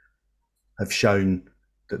 have shown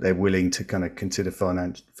that they're willing to kind of consider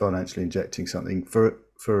financially injecting something for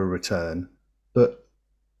a return. But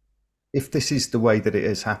if this is the way that it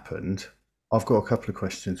has happened, I've got a couple of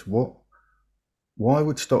questions. Why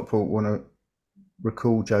would Stockport want to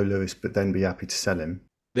recall Joe Lewis but then be happy to sell him?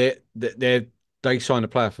 They signed a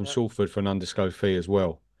player from Salford for an undisclosed fee as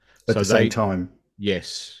well. At the same time?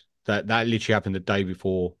 Yes. That literally happened the day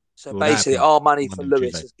before. So basically our money for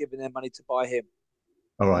Lewis has given them money to buy him.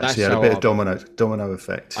 All right, so you had a bit of domino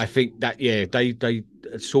effect. I think that, they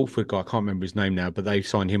Salford guy, I can't remember his name now, but they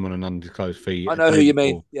signed him on an undisclosed fee. I know who you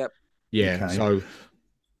mean. Yep. Yeah, okay. So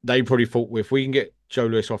they probably thought, well, if we can get Joe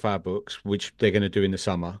Lewis off our books, which they're going to do in the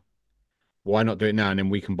summer, why not do it now? And then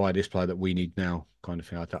we can buy this player that we need now, kind of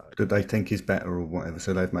thing. That they think is better or whatever.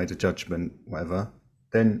 So they've made a judgment, whatever.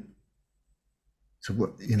 Then, so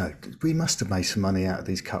what? We must have made some money out of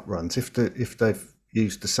these cup runs if they've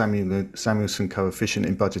used the Samuelson coefficient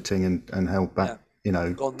in budgeting and held back.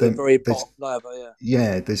 Gone the very bottom level.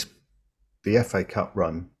 There's the FA Cup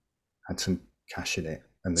run had some cash in it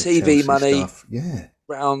and the TV Chelsea money. Stuff. Yeah,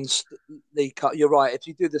 rounds, League Cup. You're right. If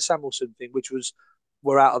you do the Samuelson thing, which was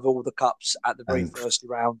we're out of all the cups at the very first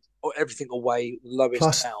round, or everything away,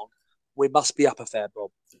 lowest down, we must be up a fair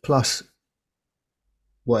bob. Plus,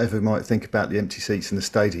 whatever you might think about the empty seats in the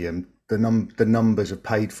stadium, the numbers of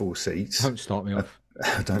paid for seats. Don't start me off.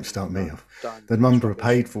 Don't start me off. The number of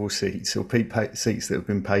paid for seats or seats that have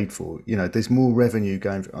been paid for. There's more revenue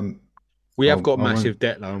going. We have got massive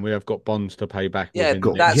debt loan. We have got bonds to pay back. Yeah,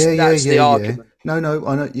 that's the argument. No,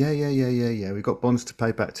 I know. Yeah. We've got bonds to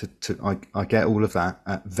pay back to. I get all of that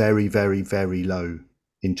at very, very, very low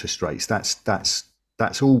interest rates. That's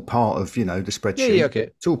all part of the spreadsheet. Yeah, okay.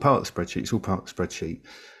 It's all part of the spreadsheet.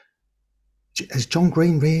 Has John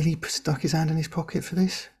Green really stuck his hand in his pocket for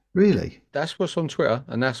this? Really? That's what's on Twitter,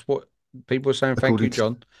 and that's what people are saying. Thank you,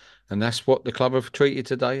 John. And that's what the club have tweeted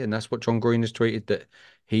today, and that's what John Green has tweeted, that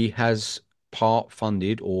he has part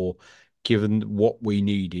funded or given what we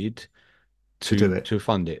needed to do it, to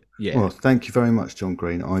fund it. Yeah. Well, thank you very much, John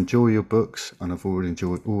Green. I enjoy your books, and I've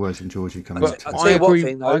always enjoyed you coming. I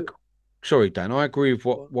agree. Sorry, Dan. I agree with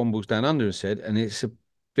what Wombles Down Under has said, and it's a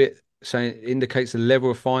bit saying indicates the level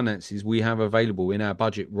of finances we have available in our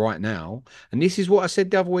budget right now. And this is what I said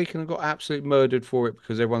the other week, and I got absolutely murdered for it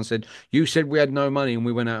because everyone said, you said we had no money and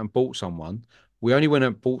we went out and bought someone. We only went out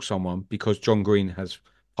and bought someone because John Green has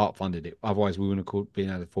part funded it. Otherwise, we wouldn't have been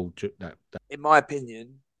able to afford that. In my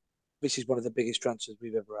opinion, this is one of the biggest transfers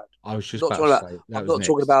we've ever had. I was just about to say I'm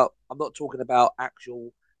not talking about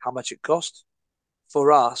actual how much it cost.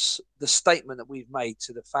 For us, the statement that we've made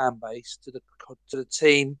to the fan base, to the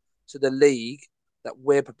team, to the league, that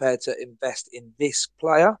we're prepared to invest in this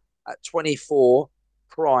player at 24,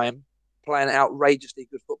 prime, playing outrageously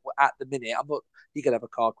good football at the minute. He could have a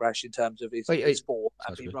car crash in terms of his sport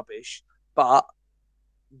and be rubbish, but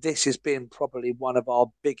this has been probably one of our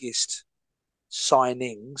biggest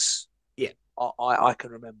signings. Yeah, I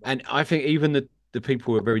can remember. And I think even the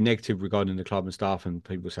people who are very negative regarding the club and staff, and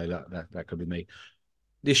people say that could be me.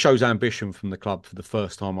 This shows ambition from the club for the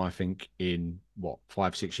first time, I think, in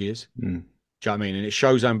 5-6 years. Do you know what I mean? And it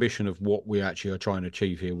shows ambition of what we actually are trying to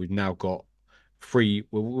achieve here. We've now got three.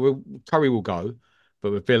 Curry will go,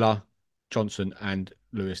 but with Villa, Johnson, and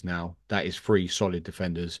Lewis now, that is 3 solid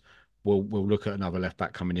defenders. We'll look at another left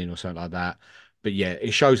back coming in or something like that. But yeah,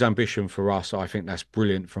 it shows ambition for us. I think that's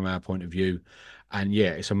brilliant from our point of view. And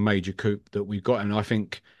yeah, it's a major coup that we've got. And I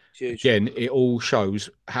think, again, it all shows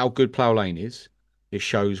how good Plough Lane is. It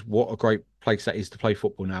shows what a great place that is to play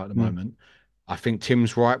football now at the moment. I think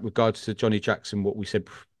Tim's right with regards to Johnny Jackson, what we said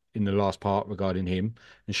in the last part regarding him,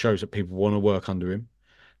 and shows that people want to work under him.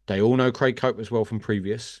 They all know Craig Cope as well from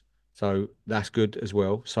previous, so that's good as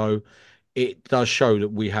well. So it does show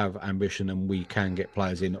that we have ambition and we can get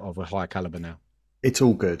players in of a high caliber now. It's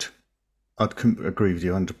all good. I couldn't agree with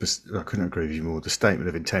you 100%. I couldn't agree with you more. The statement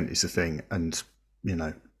of intent is the thing, and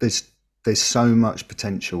there's so much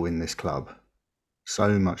potential in this club.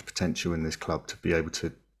 So much potential in this club to be able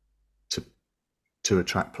to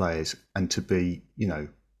attract players and to be,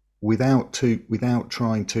 without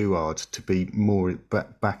trying too hard, to be more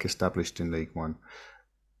back established in League One.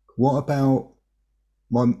 What about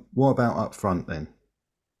up front then?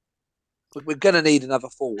 We're going to need another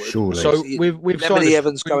forward. Surely. So we've signed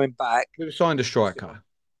Evans going back. We've signed a striker.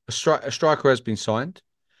 A striker has been signed.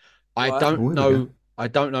 Right. I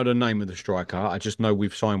don't know the name of the striker. I just know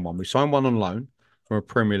we've signed one. We signed one on loan from a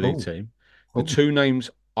Premier League team. The two names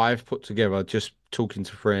I've put together, just talking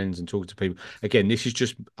to friends and talking to people. Again, this is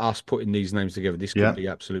just us putting these names together. This could be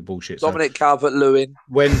absolute bullshit. Dominic Calvert-Lewin.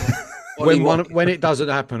 When it doesn't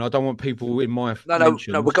happen, I don't want people in my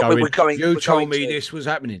we're going. You told me this was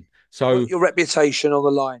happening. So your reputation on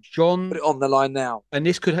the line, John. Put it on the line now. And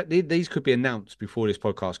these could be announced before this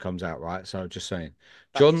podcast comes out, right? So just saying,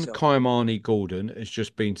 John Kaimani Gordon has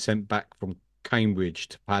just been sent back from Cambridge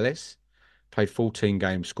to Palace. Played 14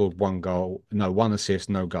 games, scored 1 assist,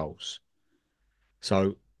 no goals.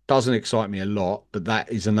 So doesn't excite me a lot, but that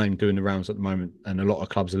is a name doing the rounds at the moment, and a lot of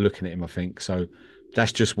clubs are looking at him, I think. So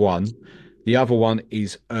that's just one. The other one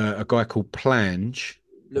is a guy called Plange.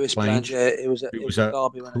 Lewis Plange.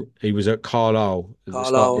 He was at Carlisle at the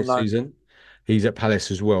start of this season. He's at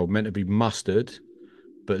Palace as well, meant to be mustard,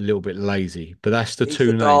 but a little bit lazy. But that's he's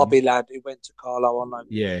two names. Derby lad who went to Carlisle on loan.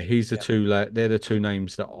 Yeah, he's the two. They're the two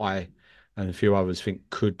names that I and a few others think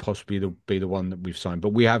could possibly be the one that we've signed.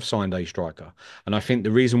 But we have signed a striker. And I think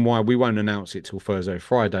the reason why we won't announce it till Thursday,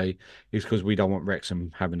 Friday is because we don't want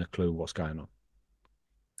Wrexham having a clue what's going on.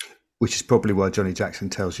 Which is probably why Johnny Jackson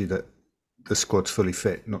tells you that the squad's fully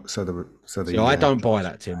fit, not so the. I don't buy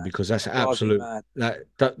that, Tim, because that's absolute. Why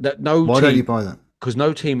don't you buy that? Because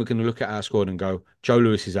no team are going to look at our squad and go, Joe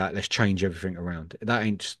Lewis is out, let's change everything around. That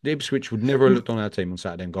ain't. Ipswich would never have looked on our team on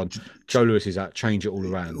Saturday and gone, Joe Lewis is out, change it all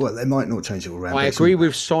around. Well, they might not change it all around. I agree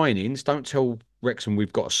with signings. Don't tell Wrexham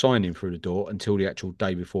we've got a signing through the door until the actual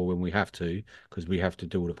day before when we have to, because we have to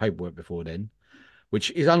do all the paperwork before then,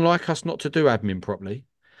 which is unlike us not to do admin properly.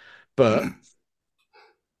 But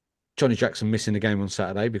Johnny Jackson missing the game on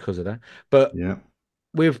Saturday because of that. But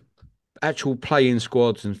with actual playing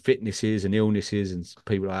squads and fitnesses and illnesses and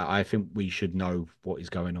people like that, I think we should know what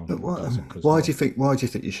is going on. Why do you think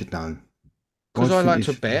you should know? Because I like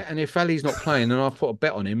to bet, and if Ali's not playing, then I've put a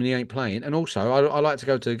bet on him and he ain't playing. And also, I like to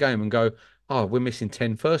go to the game and go, we're missing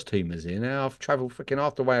 10 first-teamers here. Now I've travelled freaking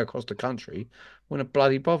half the way across the country. We're not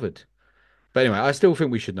bloody bothered. But anyway, I still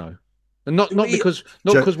think we should know. And not because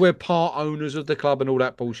we're part owners of the club and all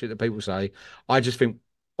that bullshit that people say. I just think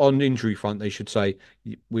on the injury front, they should say,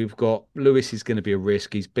 we've got Lewis is going to be a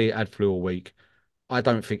risk. He's had flu all week. I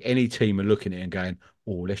don't think any team are looking at it and going,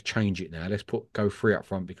 let's change it now. Let's go 3 up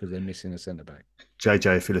front because they're missing a centre-back.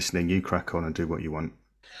 JJ, if you're listening, you crack on and do what you want.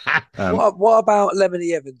 What about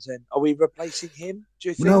Lemony Evans then? Are we replacing him, do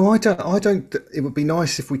you think? No, I don't. It would be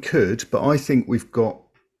nice if we could, but I think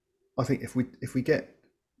if we get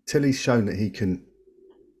Tilly's shown that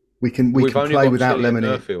we can play without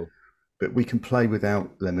Lemony. But we can play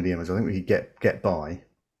without Lemony Evans. I think we could get by.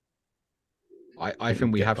 I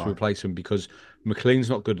think we have to replace him because McLean's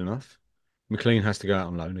not good enough. McLean has to go out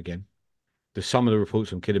on loan again. Some of the reports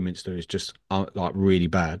from Kidderminster is just really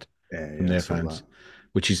bad from their fans,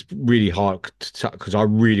 which is really hard because I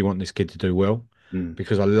really want this kid to do well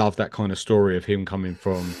because I love that kind of story of him coming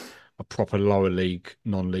from a proper lower league,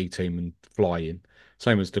 non-league team and flying.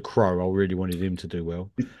 Same as the Crow. I really wanted him to do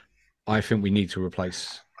well. I think we need to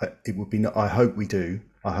replace. It would be. I hope we do.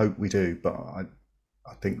 But I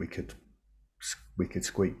think we could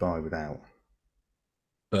squeak by without.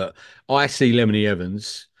 But I see Lemony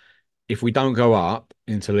Evans. If we don't go up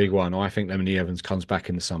into League One, I think Lemony Evans comes back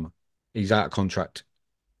in the summer. He's out of contract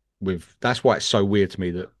that's why it's so weird to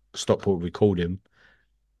me that Stockport recalled him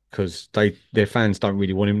because their fans don't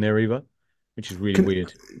really want him there either, which is really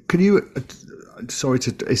weird. Can you? Sorry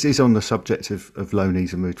it is on the subject of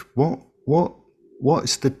loanees and moods.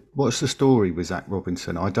 What's the story with Zach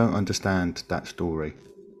Robinson? I don't understand that story.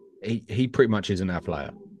 He pretty much isn't our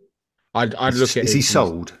player. I'd look at. Is he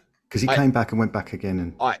sold? Because he came back and went back again.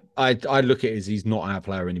 And I look at it as he's not our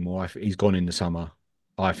player anymore. He's gone in the summer.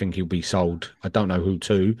 I think he'll be sold. I don't know who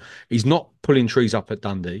to. He's not pulling trees up at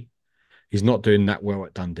Dundee. He's not doing that well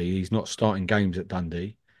at Dundee. He's not starting games at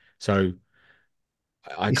Dundee. So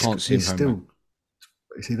I can't see him.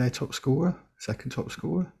 Is he their top scorer? Second top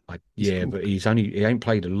scorer? But he ain't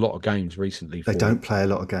played a lot of games recently. They don't play a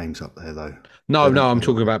lot of games up there though. No, I'm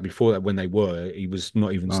talking about before that when they were. He was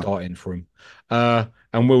not even starting for him.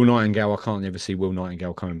 And Will Nightingale, I can't ever see Will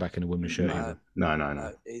Nightingale coming back in a women's shirt either.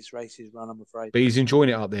 No. His race is run, I'm afraid. But he's enjoying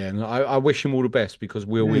it up there, and I wish him all the best because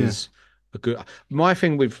Will is a good. My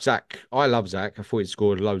thing with Zach, I love Zach. I thought he'd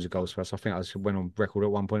scored loads of goals for us. I think I went on record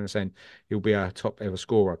at one point and saying he'll be our top ever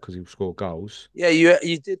scorer because he'll score goals. Yeah,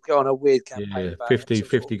 you did go on a weird campaign about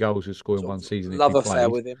 50 goals he'll score in one season. Love affair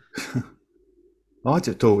with him. I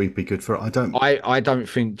just thought he'd be good for it. I don't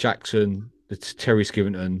think Jackson, Terry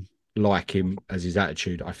Skivington like him as his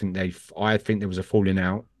attitude. I think there was a falling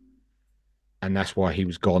out, and that's why he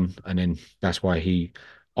was gone. And then that's why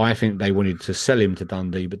I think they wanted to sell him to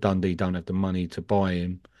Dundee, but Dundee don't have the money to buy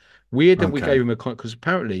him. Weird that we gave him a contract, because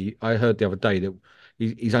apparently I heard the other day that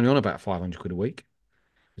he's only on about 500 quid a week,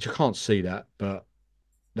 which I can't see that, but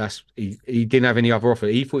he didn't have any other offer.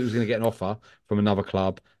 He thought he was going to get an offer from another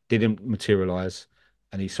club, didn't materialise,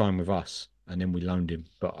 and he signed with us, and then we loaned him.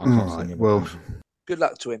 But I can't see him. Well, good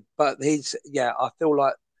luck to him. But I feel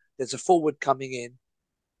like there's a forward coming in.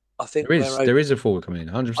 I think there is a forward coming in,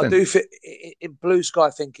 100%. I do fit in blue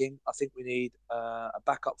sky thinking. I think we need a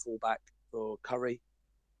backup fullback for Curry.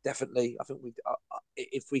 Definitely, I think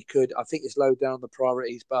if we could. I think it's low down the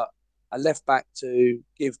priorities, but a left back to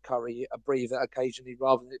give Curry a breather occasionally,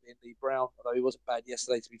 rather than it being Lee Brown. Although he wasn't bad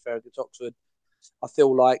yesterday, to be fair, against Oxford. I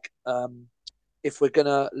feel like if we're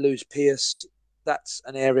gonna lose Pearce, that's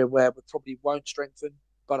an area where we probably won't strengthen.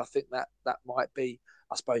 But I think that might be.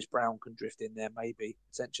 I suppose Brown can drift in there, maybe,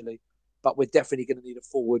 essentially. But we're definitely going to need a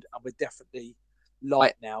forward, and we're definitely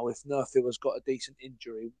light now. If Nerfield has got a decent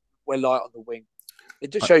injury, we're light on the wing.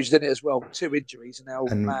 It just shows, doesn't it, as well? 2 injuries and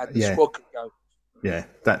how mad the squad can go. Yeah,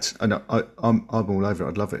 I'm all over it.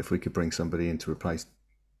 I'd love it if we could bring somebody in to replace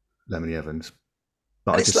Lemony Evans.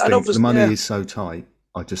 But I just think the money is so tight.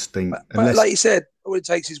 I just think... But like you said, all it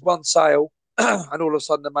takes is one sale, and all of a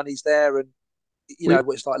sudden the money's there, and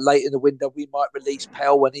it's like late in the window, we might release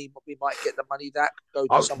Pell and we might get the money that go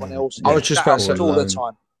to someone else. I was just about to say, all the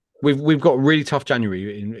time. We've got a really tough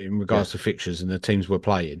January in regards to fixtures and the teams we're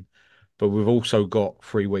playing, but we've also got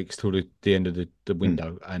 3 weeks till the end of the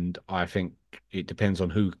window, and I think it depends on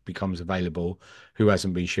who becomes available, who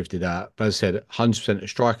hasn't been shifted out. But as I said, 100% of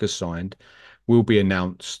strikers signed will be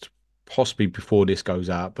announced possibly before this goes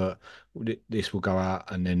out, but this will go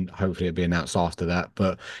out and then hopefully it'll be announced after that.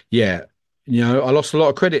 But yeah. I lost a lot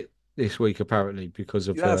of credit this week apparently because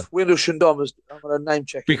of. Wendell Shindon was. I'm going to name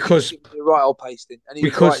check. Because you're right, I'll paste in, and he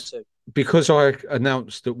was right too. Because I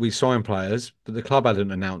announced that we signed players, but the club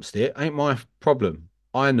hadn't announced it. Ain't my problem.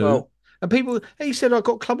 I knew, and people. He said I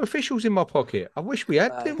got club officials in my pocket. I wish we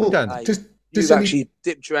had. Didn't we, Dan? You've actually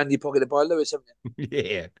dipped your hand in your pocket to buy Lewis, haven't you?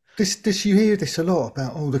 Yeah. You hear this a lot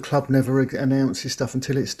about, the club never announces stuff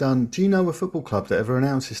until it's done. Do you know a football club that ever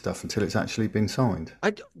announces stuff until it's actually been signed?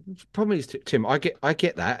 Problem is, Tim, I get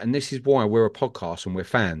that, and this is why we're a podcast and we're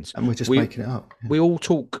fans. And we're just making it up. Yeah. We all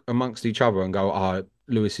talk amongst each other and go,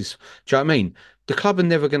 Lewis is... Do you know what I mean? The club are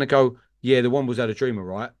never going to go, yeah, the Wombles had a dreamer,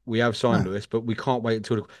 right? We have signed Lewis, but we can't wait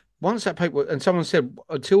until... Once that paper... And someone said,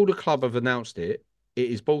 until the club have announced it, it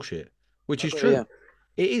is bullshit. Which is true. Yeah.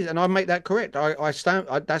 It is, and I make that correct. I stand.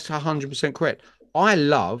 That's 100% correct. I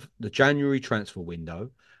love the January transfer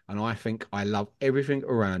window, and I think I love everything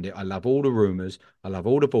around it. I love all the rumours. I love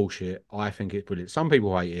all the bullshit. I think it's brilliant. Some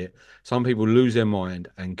people hate it. Some people lose their mind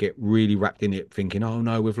and get really wrapped in it, thinking, "Oh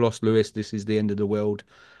no, we've lost Lewis. This is the end of the world."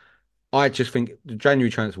 I just think the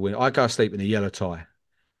January transfer window. I go to sleep in a yellow tie.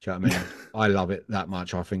 Do you know what I mean? I love it that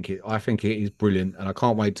much. I think it is brilliant, and I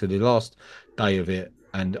can't wait till the last day of it.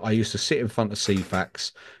 And I used to sit in front of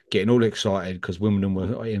CFAX, getting all excited because Wimbledon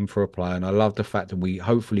were in for a play. And I love the fact that we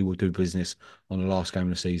hopefully will do business on the last game of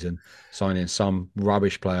the season, signing some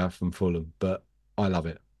rubbish player from Fulham. But I love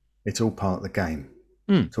it. It's all part of the game.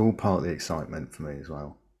 It's all part of the excitement for me as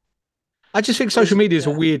well. I just think social media is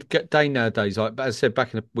a weird day nowadays. Like, as I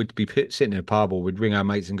said, we'd be sitting in a pub or we'd ring our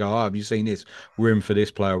mates and go, have you seen this? We're in for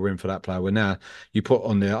this player, we're in for that player. Well, now you put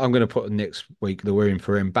on there, I'm going to put next week that we're in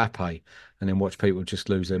for Mbappe, and then watch people just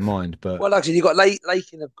lose their mind. But like I said, you've got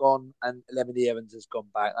Lakin have gone and Lemony Evans has gone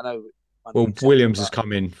back. I know. Williams has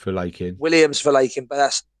come in for Lakin. But we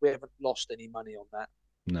haven't lost any money on that.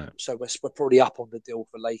 No. So we're probably up on the deal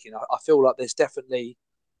for Lakin. I feel like there's definitely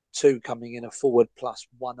 2 coming in, a forward plus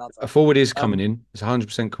one other. A forward is coming in. It's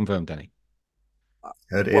 100% confirmed, Danny.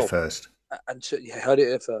 Heard it here first. Heard it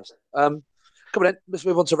here first. Come on then, let's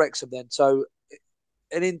move on to Wrexham then. So,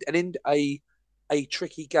 in a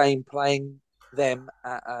tricky game, playing them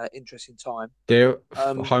at an interesting time. Their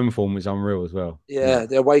home form is unreal as well. Yeah,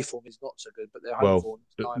 their away form is not so good, but their home form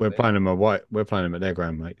is nice. We're playing them at their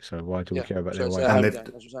ground, mate. So why do we care about their away?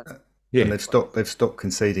 And they've stopped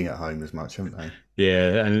conceding at home as much, haven't they?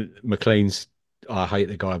 Yeah, and McLean's, I hate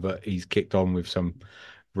the guy, but he's kicked on with some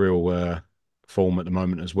real form at the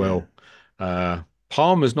moment as well. Yeah.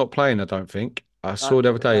 Palmer's not playing, I don't think. I saw the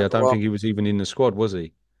other day. I don't think he was even in the squad, was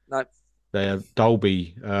he? No. They have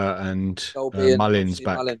Dolby and Mullins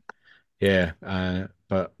back. Mullin. Yeah,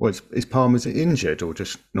 but is Palmer's injured or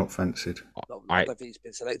just not fancied? I don't think he's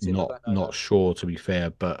been selected. Not sure, to be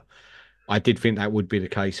fair, but I did think that would be the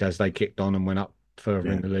case as they kicked on and went up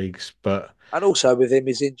further in the leagues. And also with him,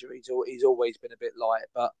 his injuries, he's always been a bit light.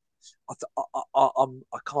 But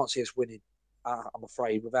I can't see us winning. I'm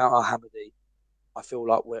afraid without Hamady, I feel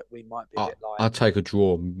like we might be a bit light. I'd take a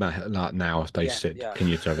draw now if they said, "Can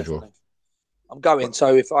you take a draw?" I'm going.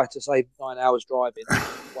 So if I had to save 9 hours driving,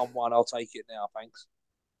 1-1, I'll take it now. Thanks.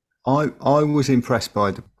 I was impressed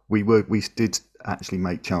by we did actually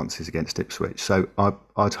make chances against Ipswich, so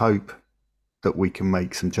I'd hope that we can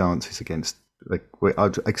make some chances against.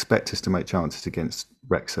 I'd expect us to make chances against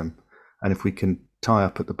Wrexham, and if we can tie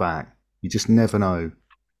up at the back, you just never know.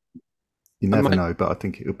 You never know, but I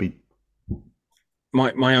think it would be.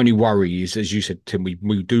 My only worry is, as you said, Tim,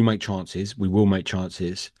 we do make chances. We will make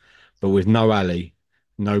chances. But with no Ali,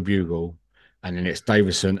 no Bugle, and then it's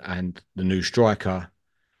Davison and the new striker,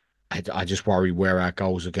 I just worry where our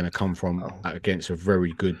goals are going to come from against a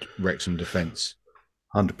very good Wrexham defence.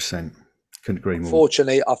 100%. Couldn't agree more.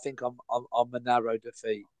 Unfortunately, I think I'm a narrow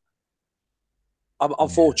defeat.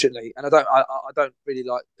 Unfortunately, and I don't really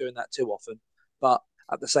like doing that too often. But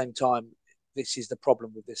at the same time, this is the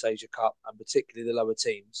problem with this Asia Cup, and particularly the lower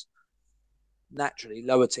teams. Naturally,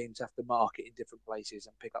 lower teams have to market in different places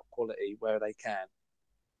and pick up quality where they can.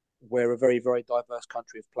 We're a very, very diverse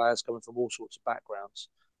country of players coming from all sorts of backgrounds.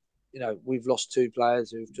 We've lost 2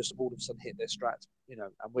 players who've just all of a sudden hit their strats.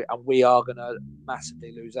 And we are going to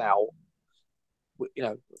massively lose out.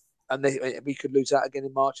 And we could lose out again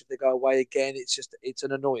in March if they go away again. It's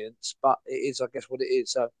an annoyance, but it is, I guess, what it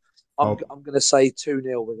is. So I'm going to say 2-0.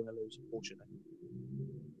 We're going to lose, unfortunately.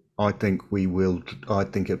 I think we will. I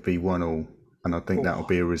think it'd be 1-1. And I think that'll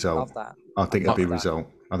be a result. Love that. I think it'll be a result.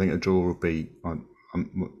 I think a draw will be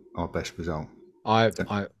our best result. I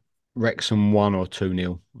Wrexham 1 or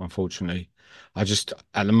 2-0, unfortunately. I just,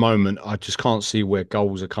 at the moment, I just can't see where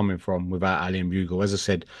goals are coming from without Ali and Bugle. As I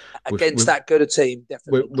said, against that good a team,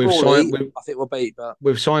 definitely. I think we'll beat. But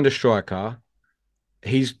we've signed a striker.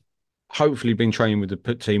 He's hopefully been training with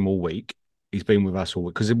the team all week. He's been with us all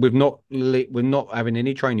week because we're not having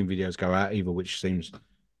any training videos go out either, which seems.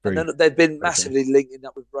 And then they've been massively linking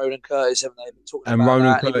up with Ronan Curtis, haven't they? Been talking about Ronan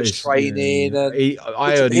that. Curtis, he was training, and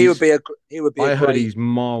he would be a I heard he's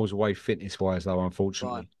miles away fitness-wise, though.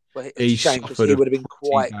 Unfortunately, right. Well, he would have been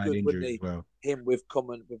quite good, wouldn't he? Well. Him with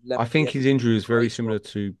Common, with Lemon. I think his injury is very similar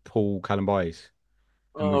to Paul Kalambaye's.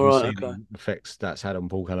 The effects that's had on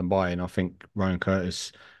Paul Kalambaye, and I think Ronan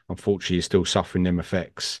Curtis, unfortunately, is still suffering them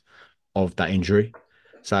effects of that injury.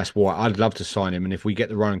 So that's why I'd love to sign him. And if we get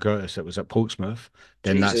the Ronan Curtis that was at Portsmouth,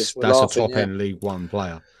 then that's a top-end League One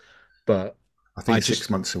player. But I think 6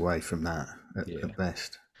 months away from that at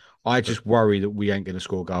best. I just worry that we ain't going to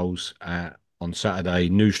score goals on Saturday.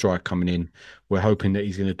 New strike coming in. We're hoping that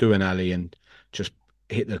he's going to do an alley and just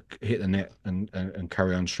hit the net and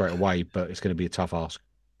carry on straight away. But it's going to be a tough ask.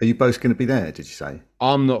 Are you both going to be there, did you say?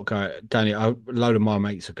 I'm not going. Danny, a load of my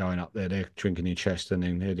mates are going up there. They're drinking in chest. And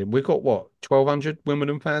then we've got, 1,200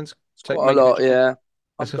 Wimbledon fans? Quite a lot, yeah.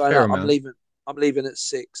 I'm leaving at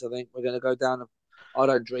 6, I think. We're going to go down. I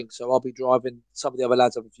don't drink, so I'll be driving. Some of the other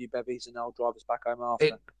lads have a few bevies, and I'll drive us back home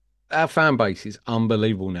after. Our fan base is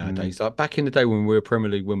unbelievable nowadays. Like back in the day when we were Premier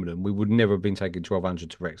League Wimbledon, we would never have been taking 1,200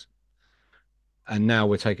 to Wrexham. And now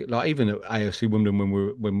we're taking, like, even at AFC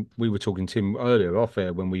Wimbledon when we were talking to Tim earlier off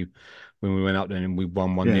air when we went up there and we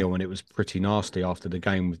won 1-0 and it was pretty nasty after the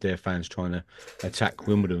game with their fans trying to attack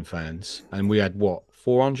Wimbledon fans. And we had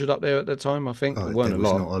 400 up there at the time, I think. There weren't a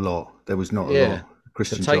lot. Not a lot. There was not a lot.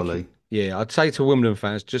 Christian Jolly. Yeah, I'd say to Wimbledon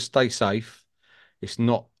fans, just stay safe. It's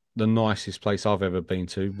not the nicest place I've ever been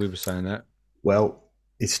to. We were saying that. Well,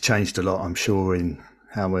 it's changed a lot, I'm sure, in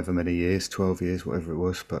however many years, 12 years, whatever it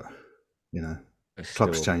was. But,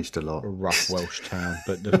 club's changed a lot. A rough Welsh town.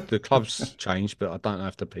 But the club's changed, but I don't know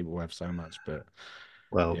if the people have so much. But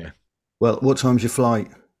Well, what time's your flight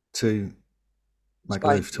to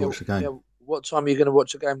Magaluf to watch the game? Yeah. What time are you going to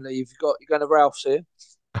watch the game, Lee? You're going to Ralph's here?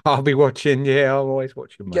 I'll be watching, I'm always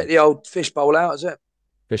watching, mate. Get the old fishbowl out, is it?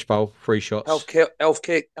 Fishbowl, 3 shots. Elf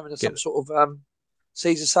kick, having some sort of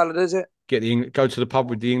Caesar salad, is it? Go to the pub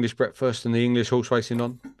with the English breakfast and the English horse racing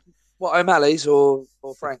on. What, O'Malley's or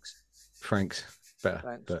Frank's? Frank's, better.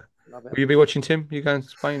 Frank's. Will you be watching, Tim? You going to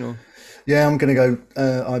Spain or? Yeah, I'm going to go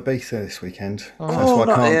Ibiza this weekend.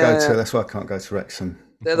 That's why I can't go to Wrexham.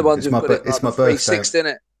 They're the ones who've got it. It's my birthday, isn't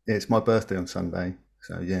it? Yeah, it's my birthday on Sunday,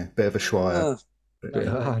 so bit of a schweier.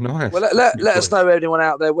 Nice. Well, let us know, anyone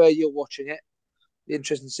out there, where you're watching it. Be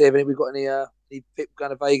interesting to see if we've got any people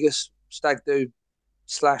going to Vegas, Stag Do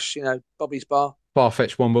 / Bobby's Bar.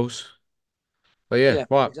 Far-fetched Wombles. But yeah,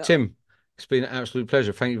 right, exactly. Tim, it's been an absolute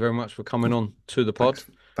pleasure. Thank you very much for coming on to the pod.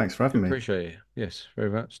 Thanks for having me. Appreciate it. Yes, very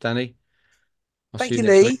much. Danny. Thank you,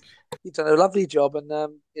 Lee. You've done a lovely job, and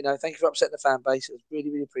thank you for upsetting the fan base. It was really,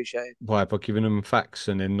 really appreciated. Why, by giving them facts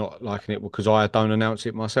and then not liking it because I don't announce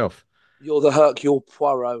it myself. You're the Hercule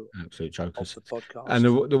Poirot. Absolute jokers. Of the podcast. And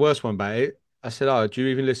the worst one about it, I said, "Oh, do you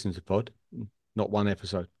even listen to pod?" Not one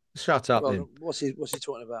episode. Shut up, then. What's he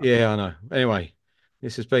talking about? Yeah, I know. Anyway,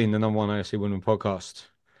 this has been the number one AFC Women podcast.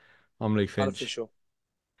 I'm Lee Finch. Unofficial.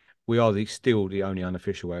 We are still the only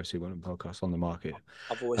unofficial AFC Women podcast on the market.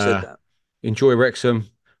 I've always said that. Enjoy Wrexham.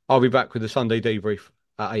 I'll be back with the Sunday debrief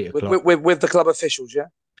at 8 o'clock. With the club officials, yeah?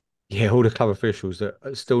 Yeah, all the club officials that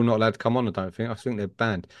are still not allowed to come on, I don't think. I think they're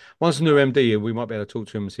banned. Once the new MD, we might be able to talk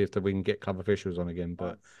to him and see if we can get club officials on again.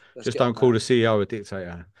 But just don't call the CEO a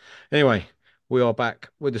dictator. Anyway, we are back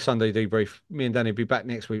with the Sunday debrief. Me and Danny will be back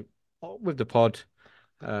next week with the pod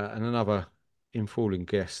and another enthralling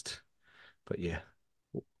guest. But yeah,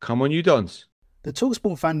 come on, you dons. The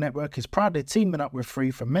TalkSport Fan Network is proudly teaming up with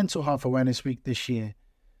Free for Mental Health Awareness Week this year.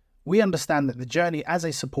 We understand that the journey as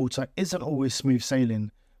a supporter isn't always smooth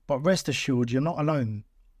sailing, but rest assured you're not alone.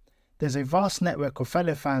 There's a vast network of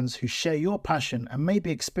fellow fans who share your passion and may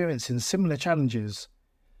be experiencing similar challenges.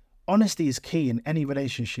 Honesty is key in any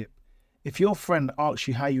relationship. If your friend asks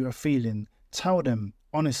you how you are feeling, tell them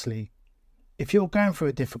honestly. If you're going through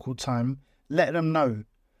a difficult time, let them know.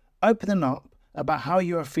 Opening up about how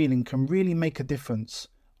you are feeling can really make a difference.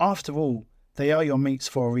 After all, they are your mates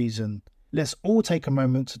for a reason. Let's all take a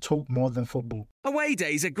moment to talk more than football. Away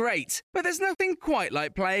days are great, but there's nothing quite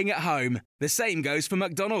like playing at home. The same goes for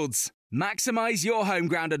McDonald's. Maximise your home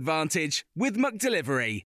ground advantage with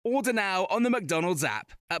McDelivery. Order now on the McDonald's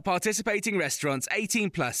app. At participating restaurants,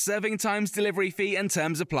 18 plus serving times, delivery fee and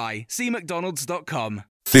terms apply. See mcdonalds.com.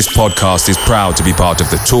 This podcast is proud to be part of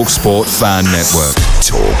the TalkSport Fan Network.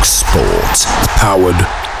 TalkSport.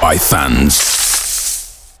 Powered by fans.